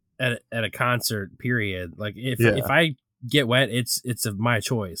at a concert. Period. Like if I get wet, it's of my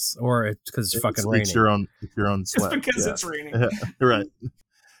choice, or it's because it's fucking raining. It's your own sweat. Just because it's raining. Right.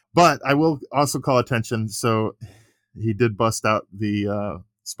 But I will also call attention. So he did bust out the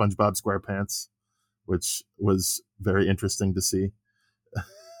SpongeBob SquarePants, which was very interesting to see.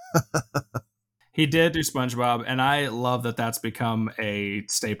 He did do SpongeBob, and I love that that's become a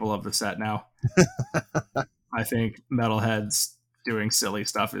staple of the set now. I think metalheads doing silly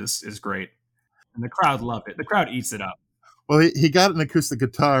stuff is great. And the crowd loved it. The crowd eats it up. Well, he got an acoustic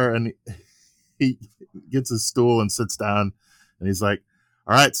guitar, and he gets his stool and sits down, and he's like,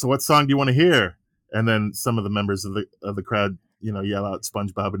 all right, so what song do you want to hear? And then some of the members of the crowd, yell out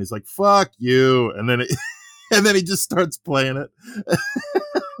SpongeBob, and he's like, fuck you. And then he just starts playing it.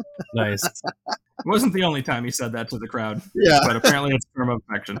 Nice. It wasn't the only time he said that to the crowd. Yeah. But apparently it's a term of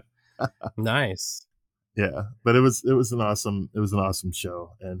affection. Nice. Yeah. But it was an awesome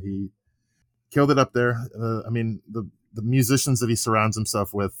show, and he killed it up there. The musicians that he surrounds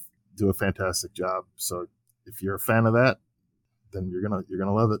himself with do a fantastic job. So if you're a fan of that, then you're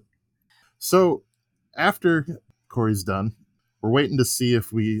gonna love it. So after Corey's done, we're waiting to see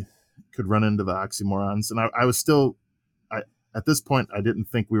if we could run into the Oxymorons, and I was still, at this point, I didn't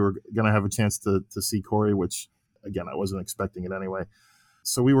think we were gonna have a chance to see Corey, which again I wasn't expecting it anyway.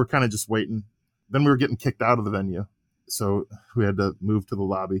 So we were kind of just waiting. Then we were getting kicked out of the venue, so we had to move to the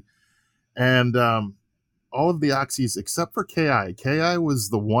lobby, and all of the Oxys except for Ki. Ki was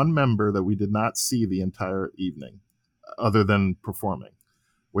the one member that we did not see the entire evening, other than performing,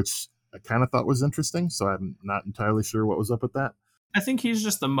 which I kind of thought was interesting. So I'm not entirely sure what was up with that. I think he's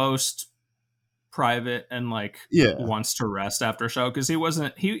just the most private and wants to rest after a show, because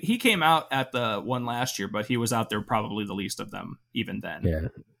he came out at the one last year, but he was out there probably the least of them even then. Yeah,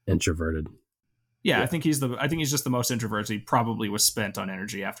 introverted. Yeah. I think he's just the most introverted. He probably was spent on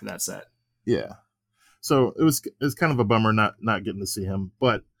energy after that set. Yeah. So it was kind of a bummer not getting to see him.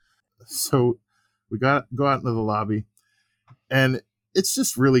 But so we go out into the lobby, and it's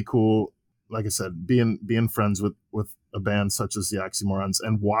just really cool. Like I said, being friends with a band such as the Oxymorons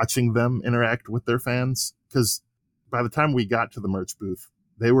and watching them interact with their fans. Because by the time we got to the merch booth,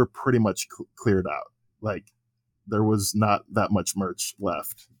 they were pretty much cleared out. Like there was not that much merch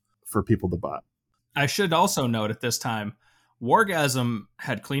left for people to buy. I should also note at this time, Wargasm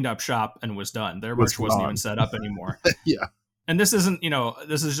had cleaned up shop and was done. Their merch wasn't even set up anymore. Yeah. And this isn't,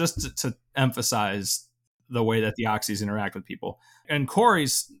 this is just to emphasize the way that the Oxys interact with people. And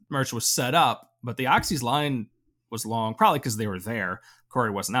Corey's merch was set up, but the Oxys line was long, probably because they were there.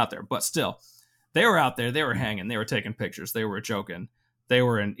 Corey wasn't out there, but still, they were out there. They were hanging. They were taking pictures. They were joking. They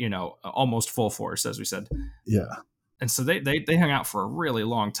were in, almost full force, as we said. Yeah. And so they hung out for a really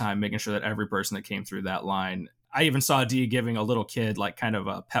long time, making sure that every person that came through that line. I even saw Dee giving a little kid like kind of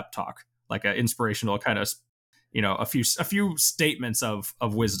a pep talk, like an inspirational kind of, a few statements of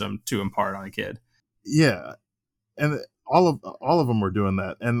wisdom to impart on a kid. Yeah, and all of them were doing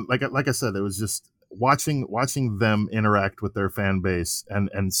that, and like I said, it was just watching them interact with their fan base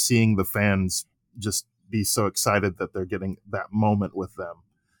and seeing the fans just be so excited that they're getting that moment with them,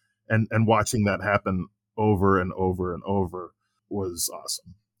 and watching that happen over and over and over was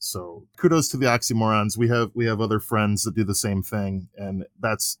awesome. So kudos to the oxymorons. We have other friends that do the same thing, and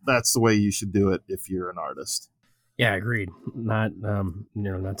that's the way you should do it if you're an artist. Yeah, agreed. Not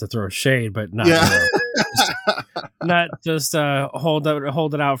not to throw shade, but not not just hold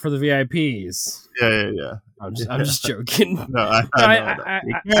it out for the VIPs. Yeah. I'm just joking. No, I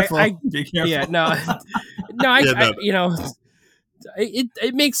Be careful. Be careful. Yeah, no,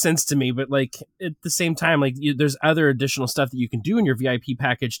 it makes sense to me, but like at the same time, like there's other additional stuff that you can do in your VIP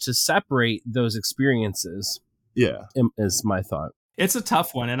package to separate those experiences. Yeah, is my thought. It's a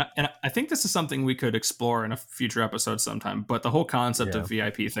tough one, and I think this is something we could explore in a future episode sometime. But the whole concept of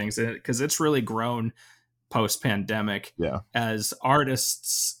VIP things, because it's really grown post-pandemic, as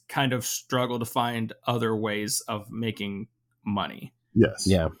artists kind of struggle to find other ways of making money. Yes.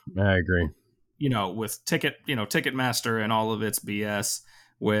 Yeah, I agree. With Ticketmaster and all of its BS,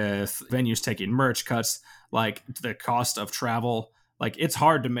 with venues taking merch cuts, like the cost of travel, like it's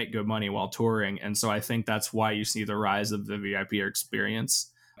hard to make good money while touring. And so I think that's why you see the rise of the VIP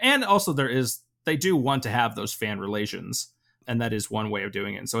experience. And also they do want to have those fan relations. And that is one way of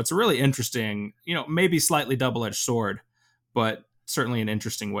doing it. And so it's a really interesting, maybe slightly double-edged sword, but certainly an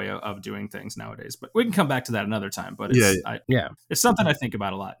interesting way of doing things nowadays. But we can come back to that another time. But it's something I think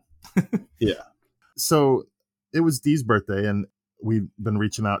about a lot. Yeah. So it was Dee's birthday, and we've been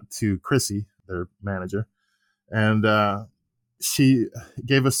reaching out to Chrissy, their manager, and she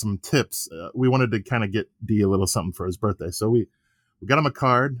gave us some tips. We wanted to kind of get Dee a little something for his birthday. So we got him a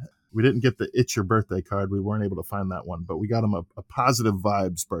card. We didn't get the It's Your Birthday card. We weren't able to find that one, but we got him a positive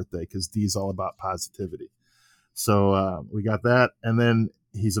vibes birthday because Dee's all about positivity. So we got that. And then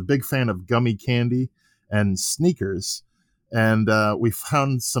he's a big fan of gummy candy and sneakers. And we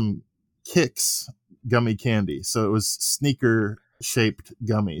found some Kicks gummy candy. So it was sneaker shaped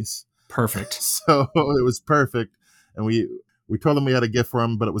gummies. Perfect. So it was perfect. And we told him we had a gift for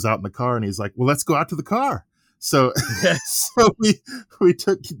him, but it was out in the car. And he's like, well, let's go out to the car. So, so we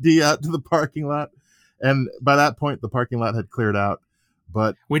took Dee out to the parking lot, and by that point the parking lot had cleared out.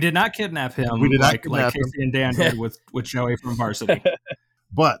 But we did not kidnap him. We did like kidnap him. Casey and Dan did with Joey from Varsity.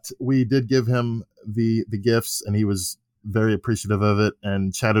 But we did give him the gifts, and he was very appreciative of it,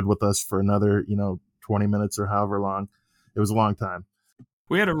 and chatted with us for another 20 minutes or however long. It was a long time.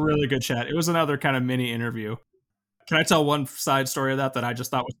 We had a really good chat. It was another kind of mini interview. Can I tell one side story of that I just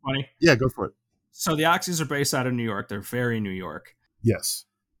thought was funny? Yeah, go for it. So the Oxys are based out of New York. They're very New York. Yes.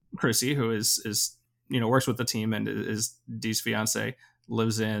 Chrissy, who is works with the team and is Dee's fiance,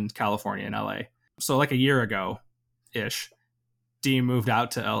 lives in California in LA. So like a year ago ish, Dee moved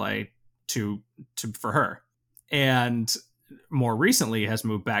out to LA to for her, and more recently has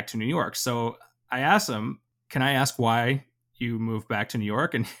moved back to New York. So I asked him, "Can I ask why you moved back to New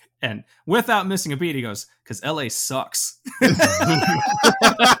York?" And without missing a beat, he goes, "Because LA sucks."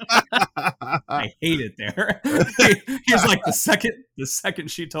 I hate it there. He's like, the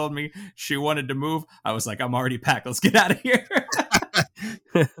second she told me she wanted to move, I was like, I'm already packed. Let's get out of here.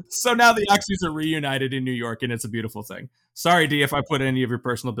 So now the Oxys are reunited in New York, and it's a beautiful thing. Sorry, Dee, if I put any of your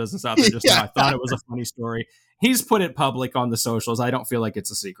personal business out there just now. I thought it was a funny story. He's put it public on the socials. I don't feel like it's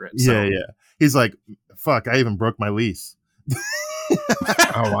a secret. So. Yeah. He's like, fuck, I even broke my lease.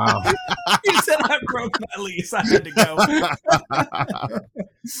 Oh, wow. He said I broke my lease. I had to go.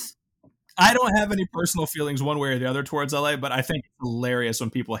 I don't have any personal feelings one way or the other towards LA, but I think it's hilarious when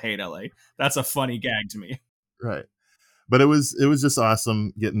people hate LA. That's a funny gag to me. Right. But it was just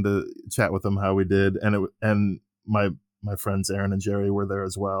awesome getting to chat with them how we did. And my friends Aaron and Jerry were there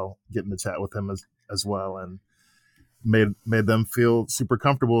as well, getting to chat with him as well, and made them feel super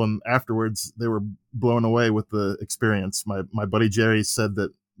comfortable. And afterwards they were blown away with the experience. My buddy Jerry said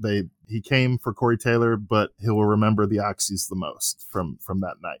that he came for Corey Taylor, but he will remember the Oxys the most from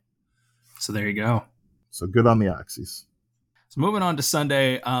that night. So there you go. So good on the Oxys. So moving on to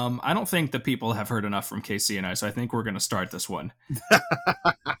Sunday, I don't think that people have heard enough from Casey and I, so I think we're going to start this one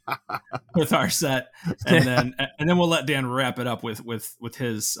with our set, and then we'll let Dan wrap it up with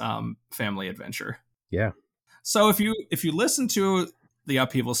his family adventure. Yeah. So if you listen to the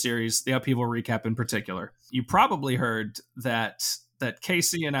Upheaval series, the Upheaval recap in particular, you probably heard that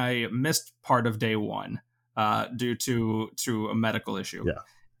Casey and I missed part of day one due to a medical issue. Yeah.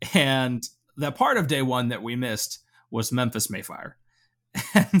 And that part of day one that we missed was Memphis Mayfire.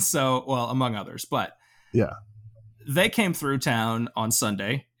 And so, well, among others, but yeah, they came through town on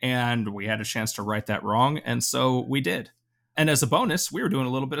Sunday, and we had a chance to right that wrong. And so we did. And as a bonus, we were doing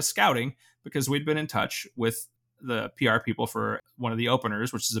a little bit of scouting because we'd been in touch with the PR people for one of the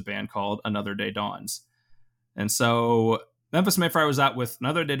openers, which is a band called Another Day Dawns. And so Memphis Mayfire was out with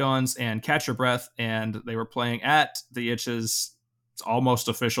Another Day Dawns and Catch Your Breath, and they were playing at the Itch's almost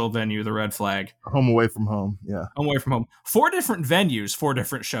official venue, the Red Flag. Home away from home. Yeah. Home away from home. 4 different venues, 4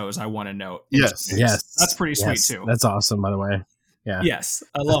 different shows, I want to note. Yes. Yes. That's pretty sweet, too. That's awesome, by the way. Yeah. Yes,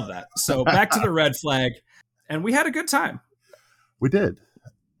 I love that. So back to the Red Flag, and we had a good time. We did.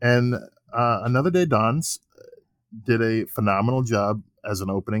 And Another Day Dawns did a phenomenal job as an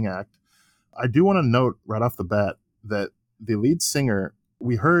opening act. I do want to note right off the bat that the lead singer,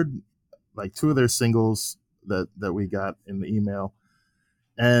 we heard like 2 of their singles that we got in the email,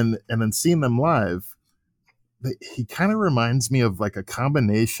 and then seeing them live, he kind of reminds me of like a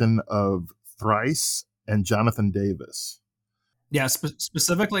combination of Thrice and Jonathan Davis. Yeah,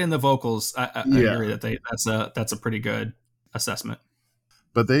 specifically in the vocals, I agree that that's a pretty good assessment.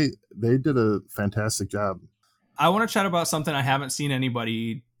 But they did a fantastic job. I want to chat about something I haven't seen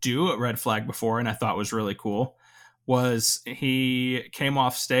anybody do at Red Flag before, and I thought was really cool. Was he came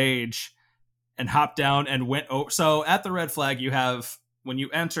off stage and hopped down and went over. So at the Red Flag, you have, when you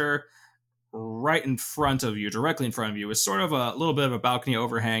enter, right in front of you, directly in front of you, is sort of a little bit of a balcony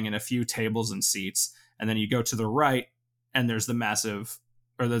overhang and a few tables and seats. And then you go to the right, and there's the massive,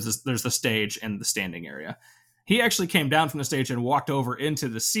 or there's the stage and the standing area. He actually came down from the stage and walked over into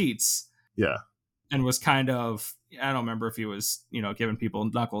the seats. Yeah. And was kind of, I don't remember if he was, giving people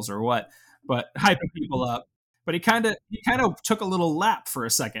knuckles or what, but hyping people up. But he kind of took a little lap for a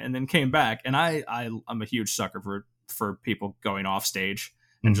second and then came back. And I'm a huge sucker for people going off stage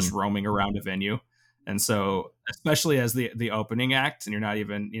and just roaming around a venue. And so, especially as the opening act, and you're not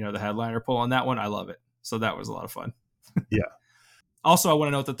even, the headliner pulling that one, I love it. So that was a lot of fun. Yeah. Also, I want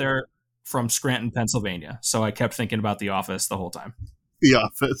to note that they're from Scranton, Pennsylvania. So I kept thinking about The Office the whole time. The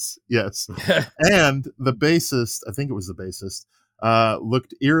Office, yes. And the bassist, I think it was the bassist,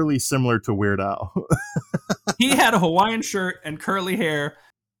 looked eerily similar to Weird Al. He had a Hawaiian shirt and curly hair.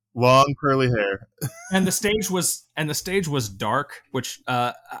 Long curly hair. And the stage was dark, which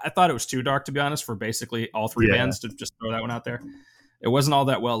I thought it was too dark, to be honest, for basically all 3 bands, to just throw that one out there. It wasn't all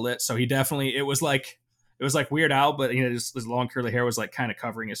that well lit, so it was like Weird Al, but his long curly hair was like kind of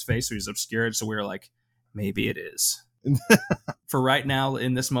covering his face, so he was obscured. So we were like, maybe it is. For right now,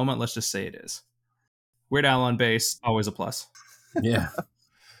 in this moment, let's just say it is. Weird Al on bass, always a plus. Yeah.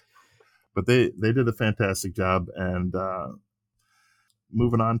 But they did a fantastic job. And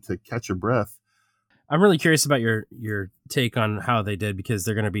moving on to Catch Your Breath. I'm really curious about your take on how they did, because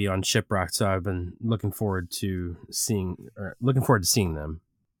they're going to be on Shiprock, so I've been looking forward to seeing them.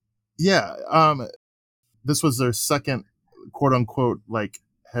 Yeah, this was their second quote unquote like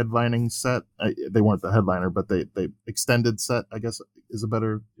headlining set. They weren't the headliner, but they extended set, I guess is a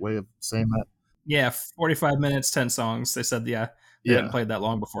better way of saying that. Yeah, 45 minutes, 10 songs. They said, they hadn't played that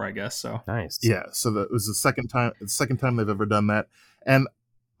long before, I guess. So nice. Yeah, so that was the second time they've ever done that, and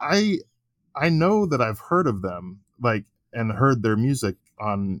I know that I've heard of them, like, and heard their music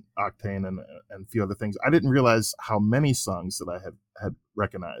on Octane and a few other things. I didn't realize how many songs that I had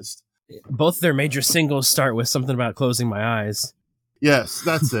recognized. Both their major singles start with something about closing my eyes. Yes,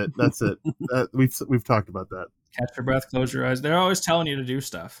 that's it. We've talked about that. Catch Your Breath, Close Your Eyes. They're always telling you to do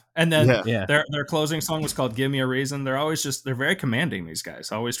stuff. And then their closing song was called Give Me a Reason. They're very commanding, these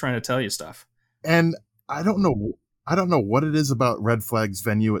guys, always trying to tell you stuff. And I don't know what it is about Red Flag's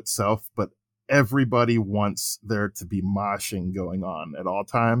venue itself, but everybody wants there to be moshing going on at all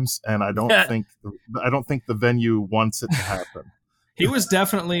times. And I don't think the venue wants it to happen. He was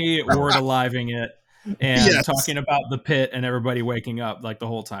definitely word aliving it and talking about the pit and everybody waking up like the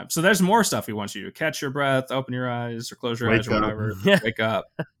whole time. So there's more stuff he wants you to catch your breath, open your eyes, or close your eyes, or whatever. Wake up.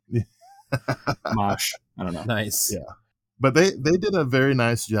 Mosh. I don't know. Nice. Yeah. But they did a very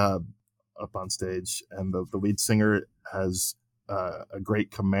nice job up on stage, and the lead singer has a great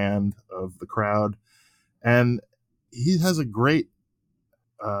command of the crowd, and he has a great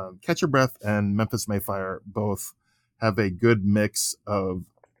Catch Your Breath and Memphis Mayfire both have a good mix of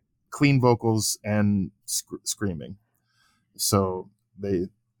clean vocals and screaming. So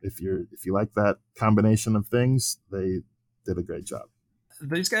if you like that combination of things, they did a great job.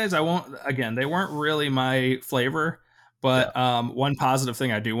 These guys, they weren't really my flavor, but one positive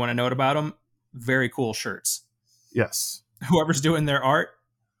thing I do want to note about them, very cool shirts. Yes. Whoever's doing their art,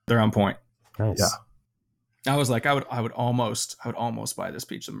 they're on point. Nice. Yeah. I was like, I would almost buy this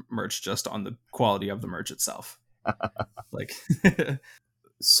piece of merch just on the quality of the merch itself. Like,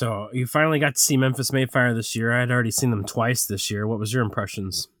 so you finally got to see Memphis Mayfire this year. I'd already seen them twice this year. What was your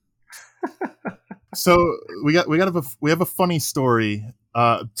impressions? So we have a funny story.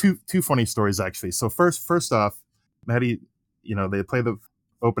 Two funny stories actually. So first off, Maddie, they play the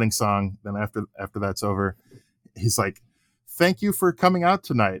opening song. Then after that's over, he's like, "Thank you for coming out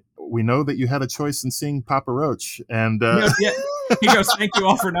tonight. We know that you had a choice in seeing Papa Roach." And He goes, "Thank you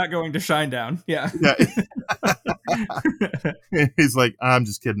all for not going to Shinedown." Yeah. He's like, I'm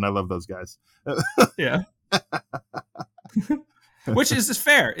just kidding. I love those guys. Yeah. Which is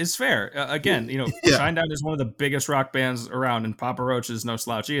fair. Is fair. Again, Shinedown is one of the biggest rock bands around, and Papa Roach is no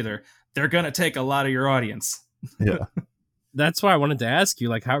slouch either. They're gonna take a lot of your audience. Yeah. That's why I wanted to ask you,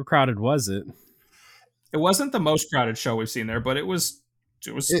 like, how crowded was it? It wasn't the most crowded show we've seen there, but it was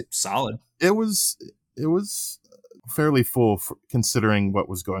solid. It was fairly full considering what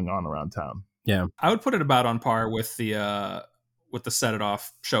was going on around town. Yeah, I would put it about on par with the Set It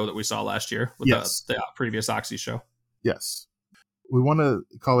Off show that we saw last year with the previous Oxy show. Yes. We want to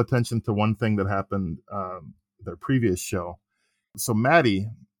call attention to one thing that happened their previous show. So Maddie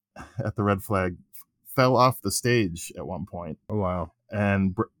at the Red Flag fell off the stage at one point. Oh, wow.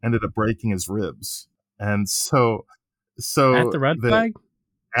 And ended up breaking his ribs. And so at the Red Flag?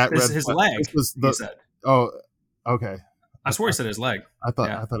 At his leg. He said. Oh, okay. I swear he said his leg. I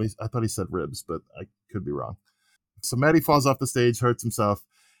thought he said ribs, but I could be wrong. So Maddie falls off the stage, hurts himself,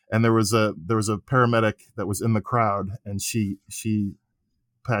 and there was a paramedic that was in the crowd, and she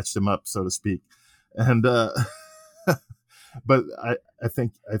patched him up, so to speak. And but I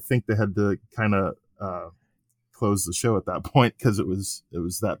think they had to kind of close the show at that point because it was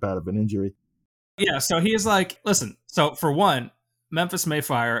that bad of an injury. Yeah, so he's like, listen, so for one, Memphis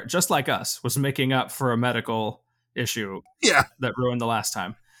Mayfire, just like us, was making up for a medical issue that ruined the last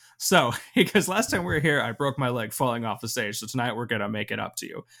time. So, because last time we were here, I broke my leg falling off the stage. So tonight we're going to make it up to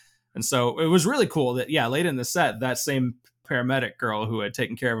you. And so it was really cool that, late in the set, that same paramedic girl who had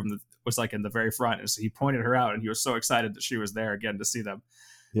taken care of him was like in the very front. And so he pointed her out and he was so excited that she was there again to see them.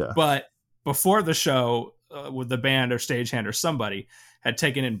 Yeah. But before the show, with the band or stagehand or somebody had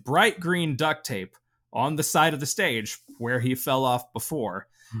taken in bright green duct tape on the side of the stage where he fell off before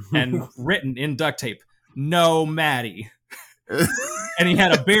and written in duct tape, "No Maddie." And he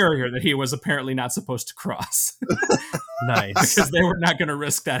had a barrier that he was apparently not supposed to cross. Nice. Because they were not going to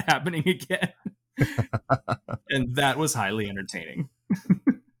risk that happening again. And that was highly entertaining.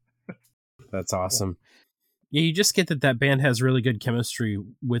 That's awesome. Yeah, you just get that band has really good chemistry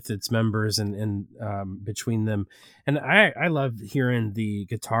with its members and between them. And I love hearing the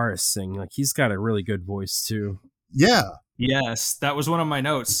guitarist sing. Like, he's got a really good voice too. Yeah. Yes, that was one of my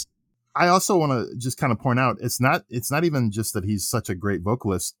notes. I also want to just kind of point out, it's not even just that he's such a great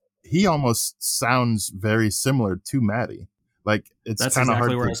vocalist. He almost sounds very similar to Maddie. Like, it's that's kind of exactly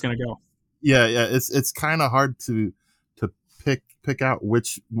hard where I was going to go. Yeah. It's kind of hard to pick out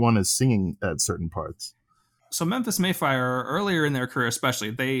which one is singing at certain parts. So Memphis Mayfire, earlier in their career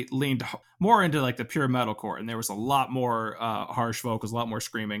especially, they leaned more into like the pure metalcore, and there was a lot more harsh vocals, a lot more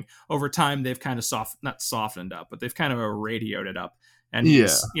screaming. Over time, they've kind of not softened up, but they've kind of radioed it up. And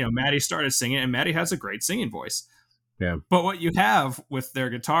Maddie started singing, and Maddie has a great singing voice. Yeah. But what you have with their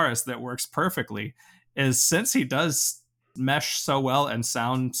guitarist that works perfectly is, since he does mesh so well and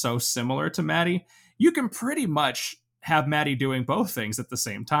sound so similar to Maddie, you can pretty much have Maddie doing both things at the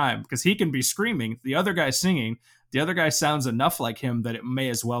same time, because he can be screaming, the other guy singing, the other guy sounds enough like him that it may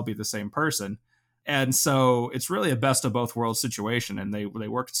as well be the same person. And so it's really a best of both worlds situation, and they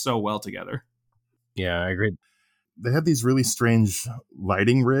worked so well together. Yeah, I agree. They had these really strange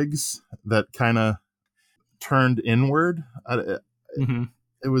lighting rigs that kind of turned inward. It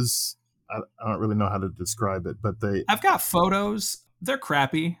was, I don't really know how to describe it, but I've got photos. They're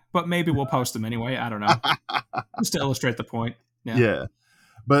crappy, but maybe we'll post them anyway. I don't know. Just to illustrate the point. Yeah.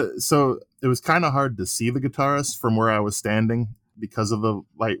 But so it was kind of hard to see the guitarist from where I was standing because of the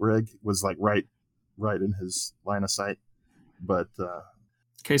light rig. It was like right in his line of sight. But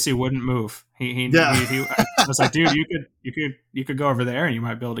Casey wouldn't move. He I was like, dude, you could go over there and you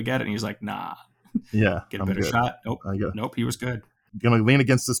might be able to get it. And he's like, nah. Yeah. Get a better shot. Nope, he was good. I'm gonna lean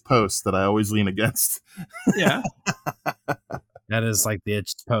against this post that I always lean against. Yeah. That is like the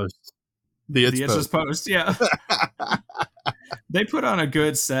itched post. The itched post, yeah. They put on a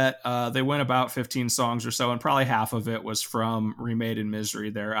good set. They went about 15 songs or so, and probably half of it was from Remade in Misery,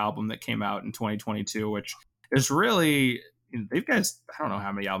 their album that came out in 2022, which is really, they've guys, I don't know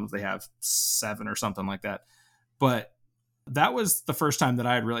how many albums they have, 7 or something like that. But that was the first time that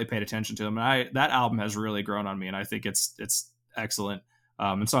I had really paid attention to them. And that album has really grown on me, and I think it's excellent.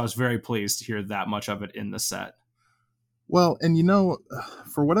 And so I was very pleased to hear that much of it in the set. Well, and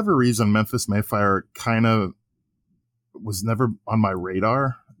for whatever reason, Memphis Mayfire kind of was never on my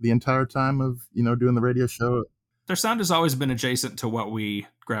radar the entire time of, doing the radio show. Their sound has always been adjacent to what we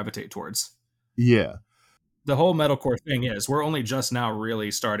gravitate towards. Yeah. The whole metalcore thing is, we're only just now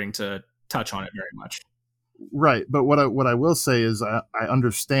really starting to touch on it very much. Right. But what I will say is I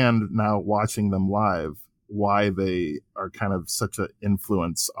understand now, watching them live, why they are kind of such an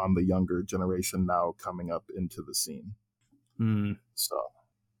influence on the younger generation now coming up into the scene.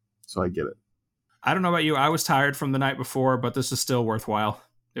 So I get it. I don't know about you. I was tired from the night before, but this is still worthwhile.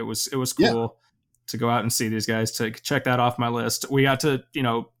 It was cool to go out and see these guys, to check that off my list. We got to,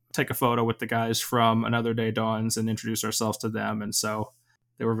 take a photo with the guys from Another Day Dawns and introduce ourselves to them. And so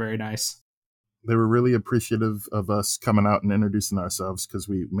they were very nice. They were really appreciative of us coming out and introducing ourselves, because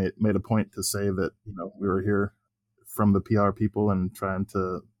we made a point to say that, we were here from the PR people and trying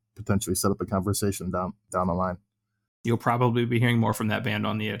to potentially set up a conversation down the line. You'll probably be hearing more from that band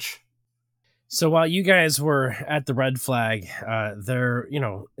on the Itch. So while you guys were at the Red Flag, there,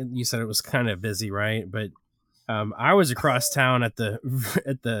 you said it was kind of busy, right? But I was across town at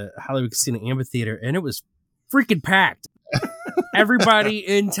the Hollywood Casino Amphitheater, and it was freaking packed. Everybody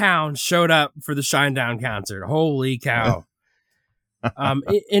in town showed up for the Shinedown concert. Holy cow.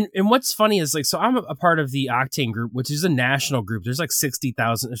 And what's funny is, like, so I'm a part of the Octane group, which is a national group. There's like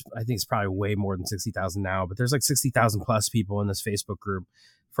 60,000. I think it's probably way more than 60,000 now, but there's like 60,000 plus people in this Facebook group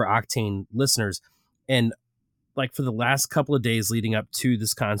for Octane listeners. And like for the last couple of days leading up to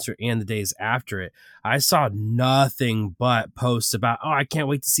this concert and the days after it, I saw nothing but posts about, oh, I can't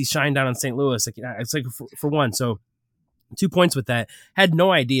wait to see Shinedown in St. Louis. Like, it's like for one. So 2 points with that. Had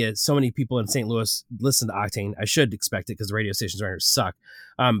no idea so many people in St. Louis listen to Octane. I should expect it because the radio stations around here suck.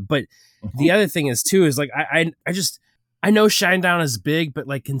 But the other thing is too, is like, I know Shinedown is big, but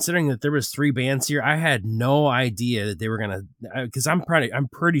like considering that there was 3 bands here, I had no idea that they were going to, because I'm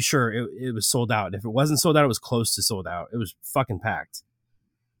pretty sure it was sold out. And if it wasn't sold out, it was close to sold out. It was fucking packed.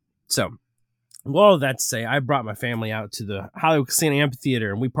 So, well, that to say, I brought my family out to the Hollywood Casino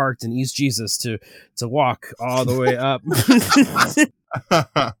Amphitheater, and we parked in East Jesus to walk all the way up.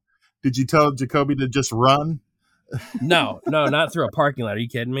 Did you tell Jacoby to just run? No, not through a parking lot. Are you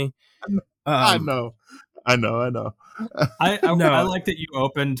kidding me? I know. I like that you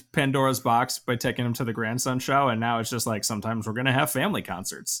opened Pandora's box by taking him to the Grandson show, and now it's just like, sometimes we're going to have family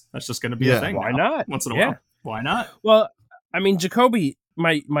concerts. That's just going to be a thing. Why now. not? Once in a while. Why not? Well, I mean, Jacoby,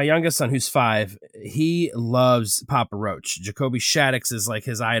 my youngest son, who's 5, he loves Papa Roach. Jacoby Shaddix is like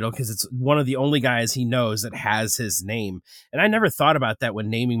his idol because it's one of the only guys he knows that has his name. And I never thought about that when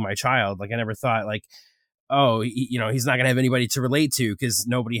naming my child. Like, I never thought like, oh, he's not going to have anybody to relate to because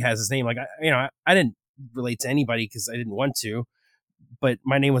nobody has his name. Like, I didn't relate to anybody because I didn't want to, but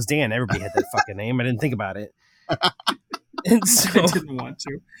my name was Dan. Everybody had that fucking name. I didn't think about it. And so I didn't want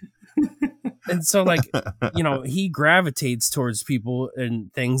to. And so, like, he gravitates towards people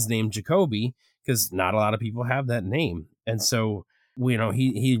and things named Jacoby because not a lot of people have that name. And so,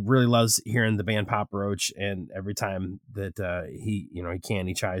 he really loves hearing the band Papa Roach, and every time that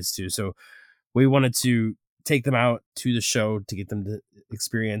he tries to. So we wanted to take them out to the show to get them to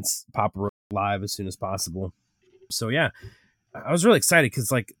experience Papa Roach live as soon as possible. So yeah, I was really excited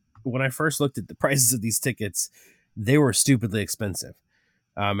because, like, when I first looked at the prices of these tickets, they were stupidly expensive.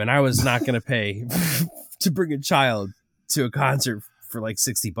 And I was not going to pay to bring a child to a concert for like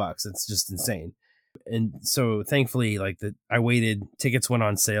 $60. It's just insane. And so thankfully, like, I waited, tickets went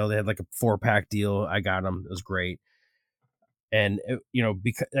on sale. They had like a 4-pack deal. I got them. It was great. And,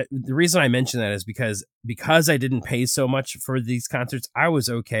 because the reason I mention that is because I didn't pay so much for these concerts, I was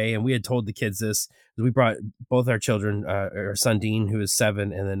okay. And we had told the kids this. We brought both our children, our son Dean, who is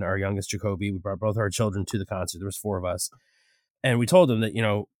 7, and then our youngest Jacoby. We brought both our children to the concert. There was 4 of us. And we told them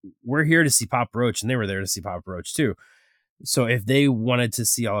that, we're here to see Papa Roach, and they were there to see Papa Roach too. So if they wanted to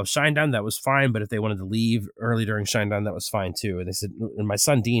see all of Shinedown, that was fine. But if they wanted to leave early during Shinedown, that was fine too. And they said, and my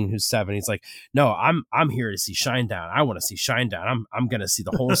son Dean, who's 7, he's like, no, I'm here to see Shinedown. I want to see Shinedown. I'm going to see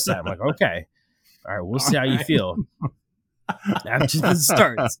the whole set. I'm like, okay, all right, we'll see how you feel after this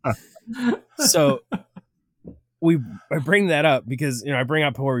starts. So I bring that up because, I bring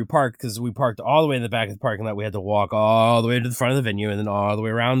up where we parked, because we parked all the way in the back of the parking lot. We had to walk all the way to the front of the venue, and then all the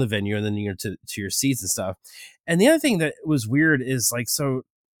way around the venue, and then to your seats and stuff. And the other thing that was weird is, like, so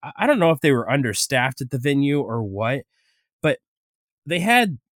I don't know if they were understaffed at the venue or what, but they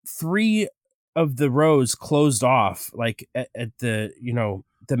had 3 of the rows closed off, like at the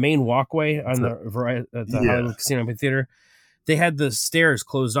the main walkway on the Hollywood Casino Amphitheater. They had the stairs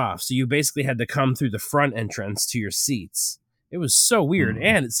closed off, so you basically had to come through the front entrance to your seats. It was so weird,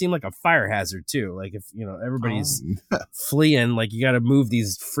 and it seemed like a fire hazard too. Like, if everybody's fleeing, like, you got to move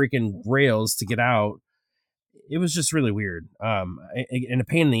these freaking rails to get out. It was just really weird, and a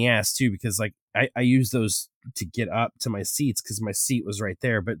pain in the ass too, because, like, I used those to get up to my seats because my seat was right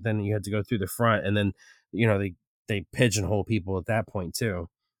there, but then you had to go through the front, and then they pigeonhole people at that point too.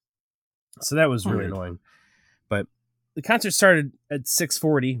 So that was really annoying, but. the concert started at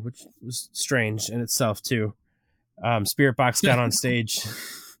 6:40, which was strange in itself too. Spirit Box got on stage.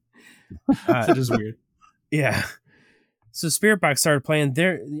 That is weird. Yeah. So Spirit Box started playing.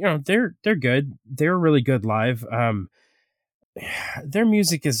 They're good. They're really good live. Their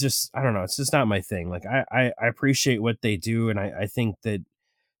music is just, I don't know, it's just not my thing. Like I appreciate what they do, and I think that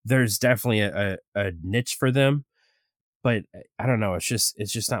there's definitely a niche for them, but I don't know, it's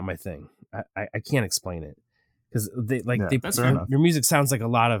just not my thing. I can't explain it, because their music sounds like a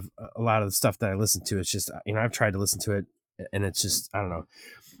lot of the stuff that I listen to. It's just, I've tried to listen to it, and it's just, I don't know.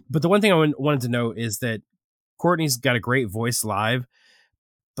 But the one thing I wanted to know is that Courtney's got a great voice live,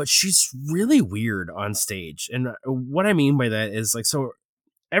 but she's really weird on stage. And what I mean by that is, like, so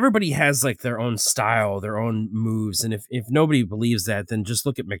everybody has like their own style, their own moves. And if nobody believes that, then just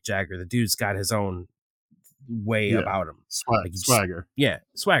look at Mick Jagger. The dude's got his own way about him. Swagger.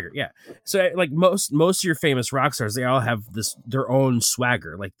 Swagger. Yeah. So like most of your famous rock stars, they all have their own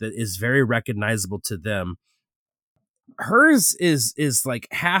swagger, like, that is very recognizable to them. Hers is like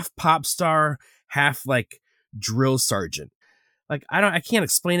half pop star, half like drill sergeant. Like, I can't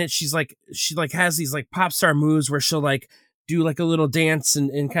explain it. She has these like pop star moves where she'll like do like a little dance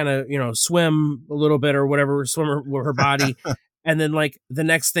and kind of, swim a litm bit or whatever, swim with her body. And then like the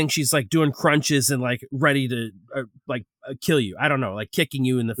next thing, she's like doing crunches and like ready to kill you. I don't know, like kicking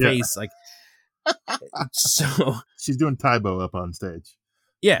you in the face. Like, so she's doing Taibo up on stage.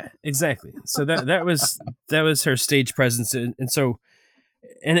 Yeah, exactly. So that was her stage presence. And so,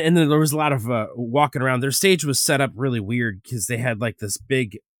 and then there was a lot of walking around. Their stage was set up really weird because they had like this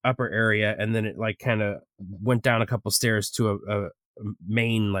big upper area, and then it like kind of went down a couple stairs to a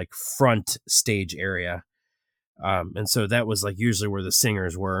main like front stage area. And so that was like usually where the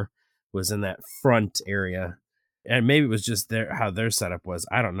singers was in that front area. And maybe it was just how their setup was.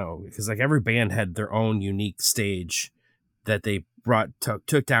 I don't know, because like every band had their own unique stage that they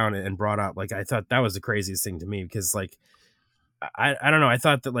took down and brought up. Like, I thought that was the craziest thing to me, because like, I don't know. I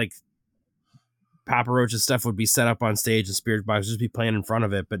thought that like Papa Roach's stuff would be set up on stage and Spirit Box would just be playing in front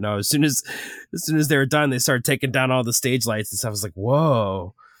of it. But no, as soon as they were done, they started taking down all the stage lights and stuff. I was like,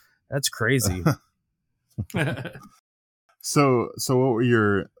 whoa, that's crazy. So what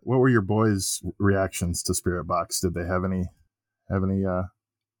were your boys' reactions to Spirit Box? Did they have any?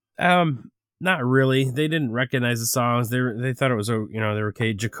 Not really. They didn't recognize the songs. They thought it was, they were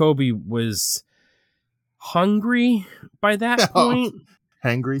okay. Jacoby was hungry by that point.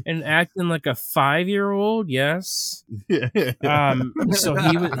 Hangry and acting like a 5-year-old. Yes. Yeah. So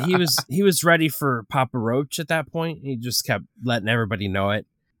he was ready for Papa Roach at that point. He just kept letting everybody know it.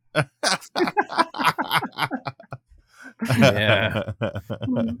 Yeah.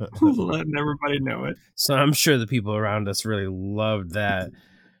 Letting everybody know it. So I'm sure the people around us really loved that.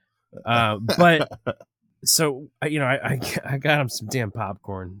 But so, I got him some damn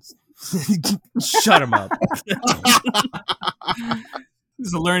popcorn. Shut him up.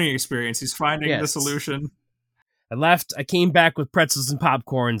 It's a learning experience. He's finding the solution. I left. I came back with pretzels and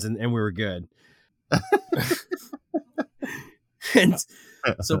popcorns, and we were good. And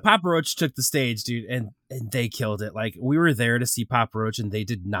so Papa Roach took the stage, dude, and they killed it. Like, we were there to see Papa Roach, and they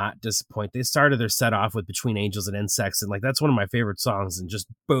did not disappoint. They started their set off with Between Angels and Insects, and like, that's one of my favorite songs, and just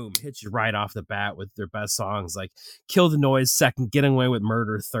boom, hits you right off the bat with their best songs, like Kill the Noise second, Getting Away with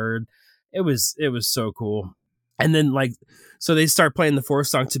Murder third. It was so cool. And then like, so they start playing the fourth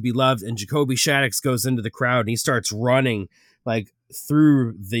song, To Be Loved, and Jacoby Shaddix goes into the crowd and he starts running like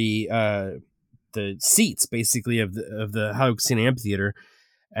through the seats basically of the Hollywood Casino Amphitheater.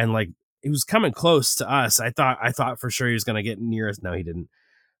 And like, he was coming close to us. I thought for sure he was going to get near us. No, he didn't.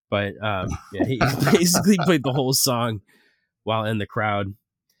 But he basically played the whole song while in the crowd.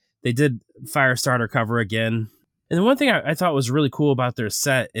 They did Firestarter cover again. And the one thing I thought was really cool about their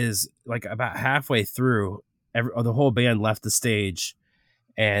set is like about halfway through, the whole band left the stage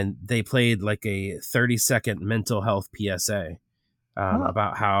and they played like a 30-second mental health PSA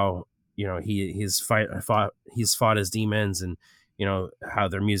about how, he's fought his demons, and how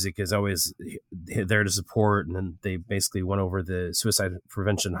their music is always there to support. And then they basically went over the suicide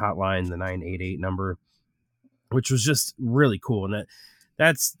prevention hotline, the 988 number, which was just really cool. And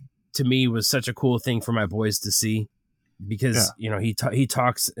that's to me was such a cool thing for my boys to see, because he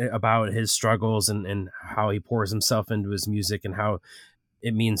talks about his struggles and how he pours himself into his music, and how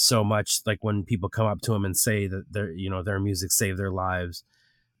it means so much, like when people come up to him and say that their music saved their lives.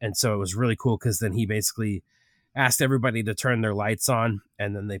 And so it was really cool, because then he basically asked everybody to turn their lights on,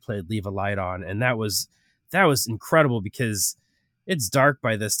 and then they played Leave a Light On. And that was incredible, because it's dark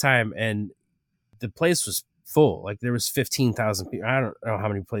by this time and the place was full. Like, there was 15,000 people. I don't know how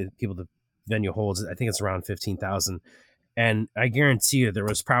many people venue holds. I think it's around 15,000. And I guarantee you there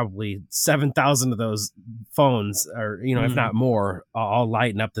was probably 7,000 of those phones, or, if not more, all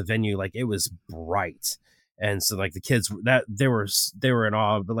lighting up the venue. Like, it was bright. And so, like, the kids they were in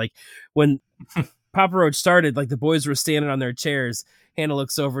awe. But like when Papa Roach started, like, the boys were standing on their chairs. Hannah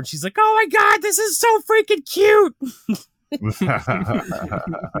looks over and she's like, "Oh my God, this is so freaking cute."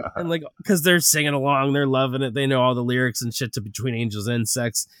 And like, because they're singing along, they're loving it. They know all the lyrics and shit to Between Angels and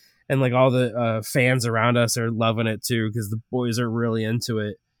Insects. And like all the fans around us are loving it too, because the boys are really into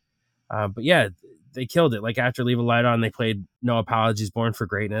it. But yeah, they killed it. Like, after Leave a Light On, they played No Apologies, Born for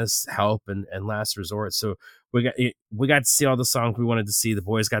Greatness, Help, and Last Resort. So we got to see all the songs we wanted to see. The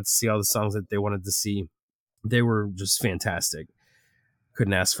boys got to see all the songs that they wanted to see. They were just fantastic.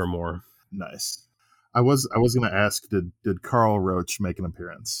 Couldn't ask for more. Nice. I was going to ask, did Carl Roach make an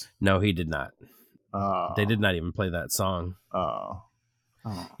appearance? No, he did not. They did not even play that song.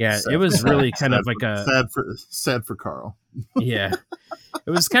 Yeah, sad. It was really kind of like a sad for Carl. Yeah,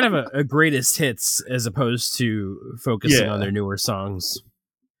 it was kind of a greatest hits as opposed to focusing on their newer songs.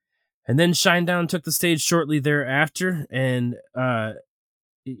 And then Shinedown took the stage shortly thereafter, and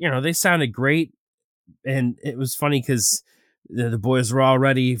they sounded great. And it was funny because the boys were all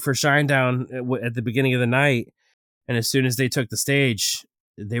ready for Shinedown at the beginning of the night, and as soon as they took the stage,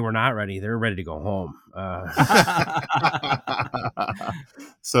 they were not ready. They were ready to go home.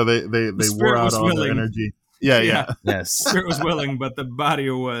 So they wore out all their energy. Yeah. Yes. Spirit was willing, but the body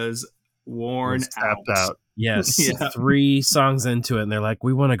was worn out. Yes. 3 songs into it, and they're like,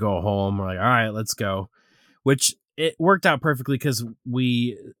 "We want to go home." We're like, "All right, let's go." Which it worked out perfectly, because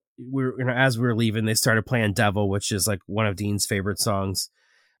we were, as we were leaving, they started playing Devil, which is like one of Dean's favorite songs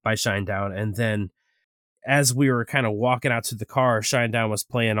by Shinedown. And then as we were kind of walking out to the car, Shinedown was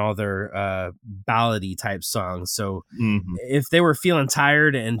playing all their ballady type songs. So if they were feeling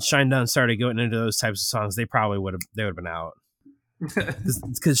tired and Shinedown started going into those types of songs, they would have been out.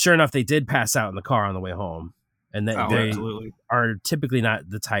 Because sure enough, they did pass out in the car on the way home. And they absolutely are typically not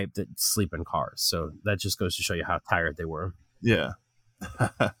the type that sleep in cars. So that just goes to show you how tired they were. Yeah.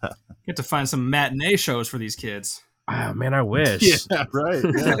 Get to find some matinee shows for these kids. Oh, man, I wish. Yeah, right.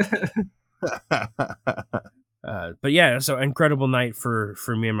 Yeah. But yeah, so incredible night for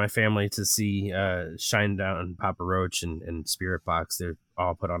me and my family to see Shinedown, Papa Roach, and Spirit Box. They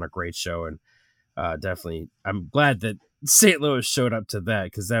all put on a great show, and definitely I'm glad that St. Louis showed up to that,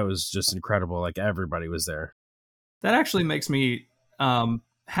 because that was just incredible. Like, everybody was there. That actually makes me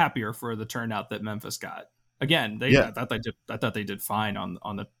happier for the turnout that Memphis got. Again, I thought they did fine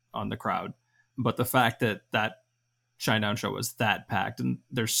on the crowd, but the fact that Shinedown show was that packed, and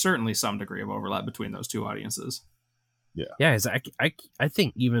there's certainly some degree of overlap between those two audiences. Yeah. I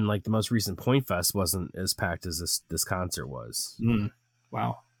think even like the most recent Point Fest wasn't as packed as this concert was.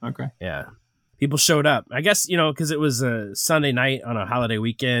 Wow. Okay. Yeah, people showed up. I guess because it was a Sunday night on a holiday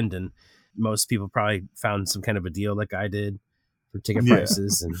weekend, and most people probably found some kind of a deal like I did for ticket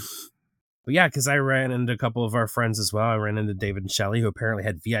prices. But yeah, because I ran into a couple of our friends as well. I ran into David and Shelley, who apparently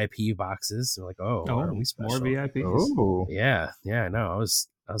had VIP boxes. They're like, "Oh, are we special? More VIPs?" Oh, yeah. No, I was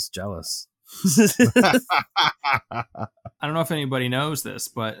jealous. I don't know if anybody knows this,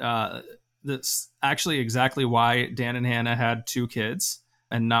 but that's actually exactly why Dan and Hannah had 2 kids,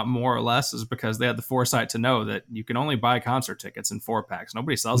 and not more or less, is because they had the foresight to know that you can only buy concert tickets in 4-packs.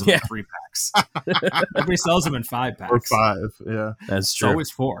 Nobody sells them in 3-packs. Nobody sells them in 5-packs. Or 5, yeah. That's true. It's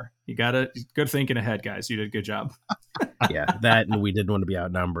always 4. You gotta good thinking ahead, guys. You did a good job. Yeah, that, and we didn't want to be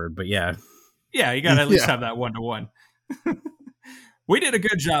outnumbered, but yeah. Yeah, you gotta at least have that 1-to-1. We did a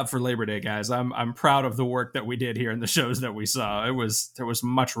good job for Labor Day, guys. I'm proud of the work that we did here in the shows that we saw. There was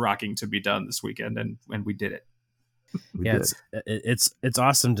much rocking to be done this weekend, and we did it. It's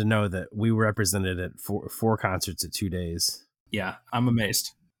awesome to know that we were represented at four concerts at 2 days. Yeah, I'm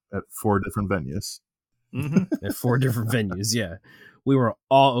amazed. At 4 different venues. At 4 different venues, yeah. We were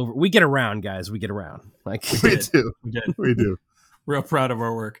all over. We get around, guys. We get around. Like We do. We do. Real proud of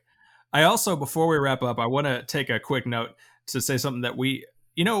our work. I also, before we wrap up, I want to take a quick note to say something that we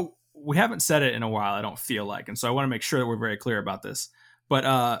haven't said it in a while, I don't feel like. And so I want to make sure that we're very clear about this.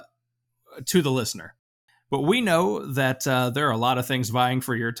 But to the listener. But we know that there are a lot of things vying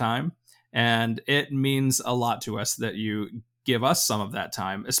for your time, and it means a lot to us that you give us some of that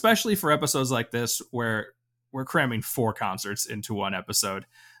time, especially for episodes like this where we're cramming 4 concerts into one episode.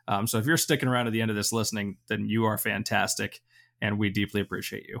 So if you're sticking around to the end of this listening, then you are fantastic, and we deeply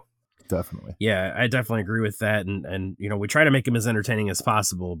appreciate you. Definitely. Yeah, I definitely agree with that. And we try to make them as entertaining as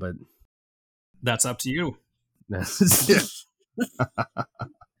possible, but that's up to you. Yeah.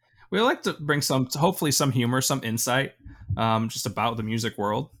 We like to bring hopefully some humor, some insight, just about the music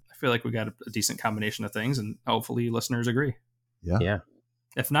world. feel like we got a decent combination of things, and hopefully listeners agree. Yeah.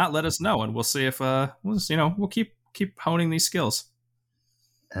 If not, let us know, and we'll see if we'll keep honing these skills.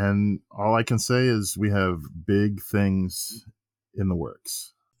 And all I can say is we have big things in the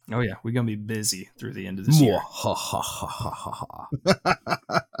works. Oh yeah, we're gonna be busy through the end of this year. Ha ha ha ha ha.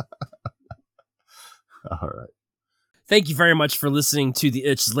 All right. Thank you very much for listening to the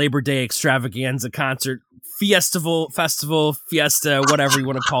Itch's Labor Day Extravaganza concert, festival, fiesta, whatever you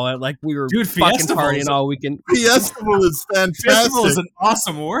want to call it. Like we were fucking partying all weekend. Fiestival is fantastic. Festival is an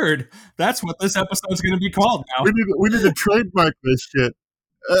awesome word. That's what this episode's going to be called now. We need to trademark this shit.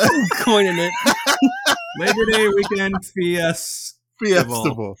 Coining it. Labor Day weekend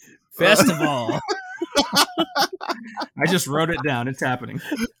Fiestival. Festival. I just wrote it down. It's happening.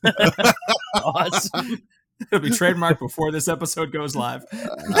 Awesome. It'll be trademarked before this episode goes live.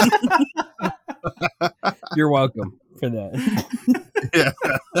 You're welcome for that. Yeah.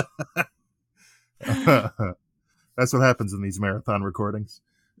 That's what happens in these marathon recordings.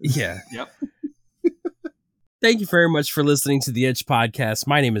 Yeah. Yep. Thank you very much for listening to the Itch Podcast.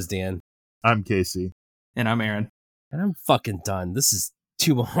 My name is Dan. I'm Casey. And I'm Aaron. And I'm fucking done. This is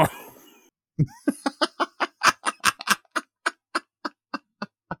too long.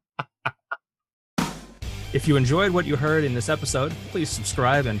 If you enjoyed what you heard in this episode, please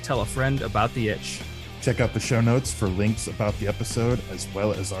subscribe and tell a friend about the Itch. Check out the show notes for links about the episode, as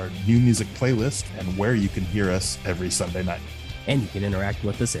well as our new music playlist and where you can hear us every Sunday night. And you can interact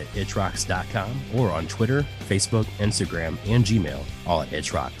with us at itchrocks.com or on Twitter, Facebook, Instagram, and Gmail, all at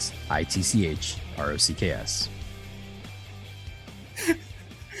itchrocks, ITCHROCKS.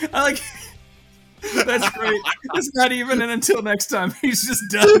 I like... That's great. It's not even an until next time. He's just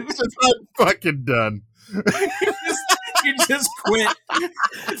done. I'm fucking done. he just quit at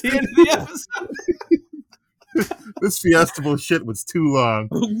the end of the episode. This Fiestival shit was too long.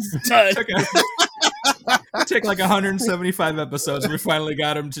 It took like 175 episodes. We finally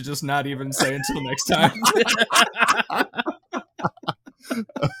got him to just not even say until next time.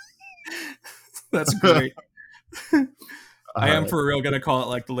 That's great. I am for real going to call it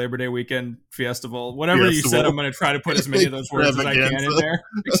like the Labor Day weekend Fiestival. Whatever you said, I'm going to try to put as many of those words as I can in there.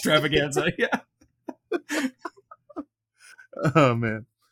 Extravaganza, yeah. Oh, man.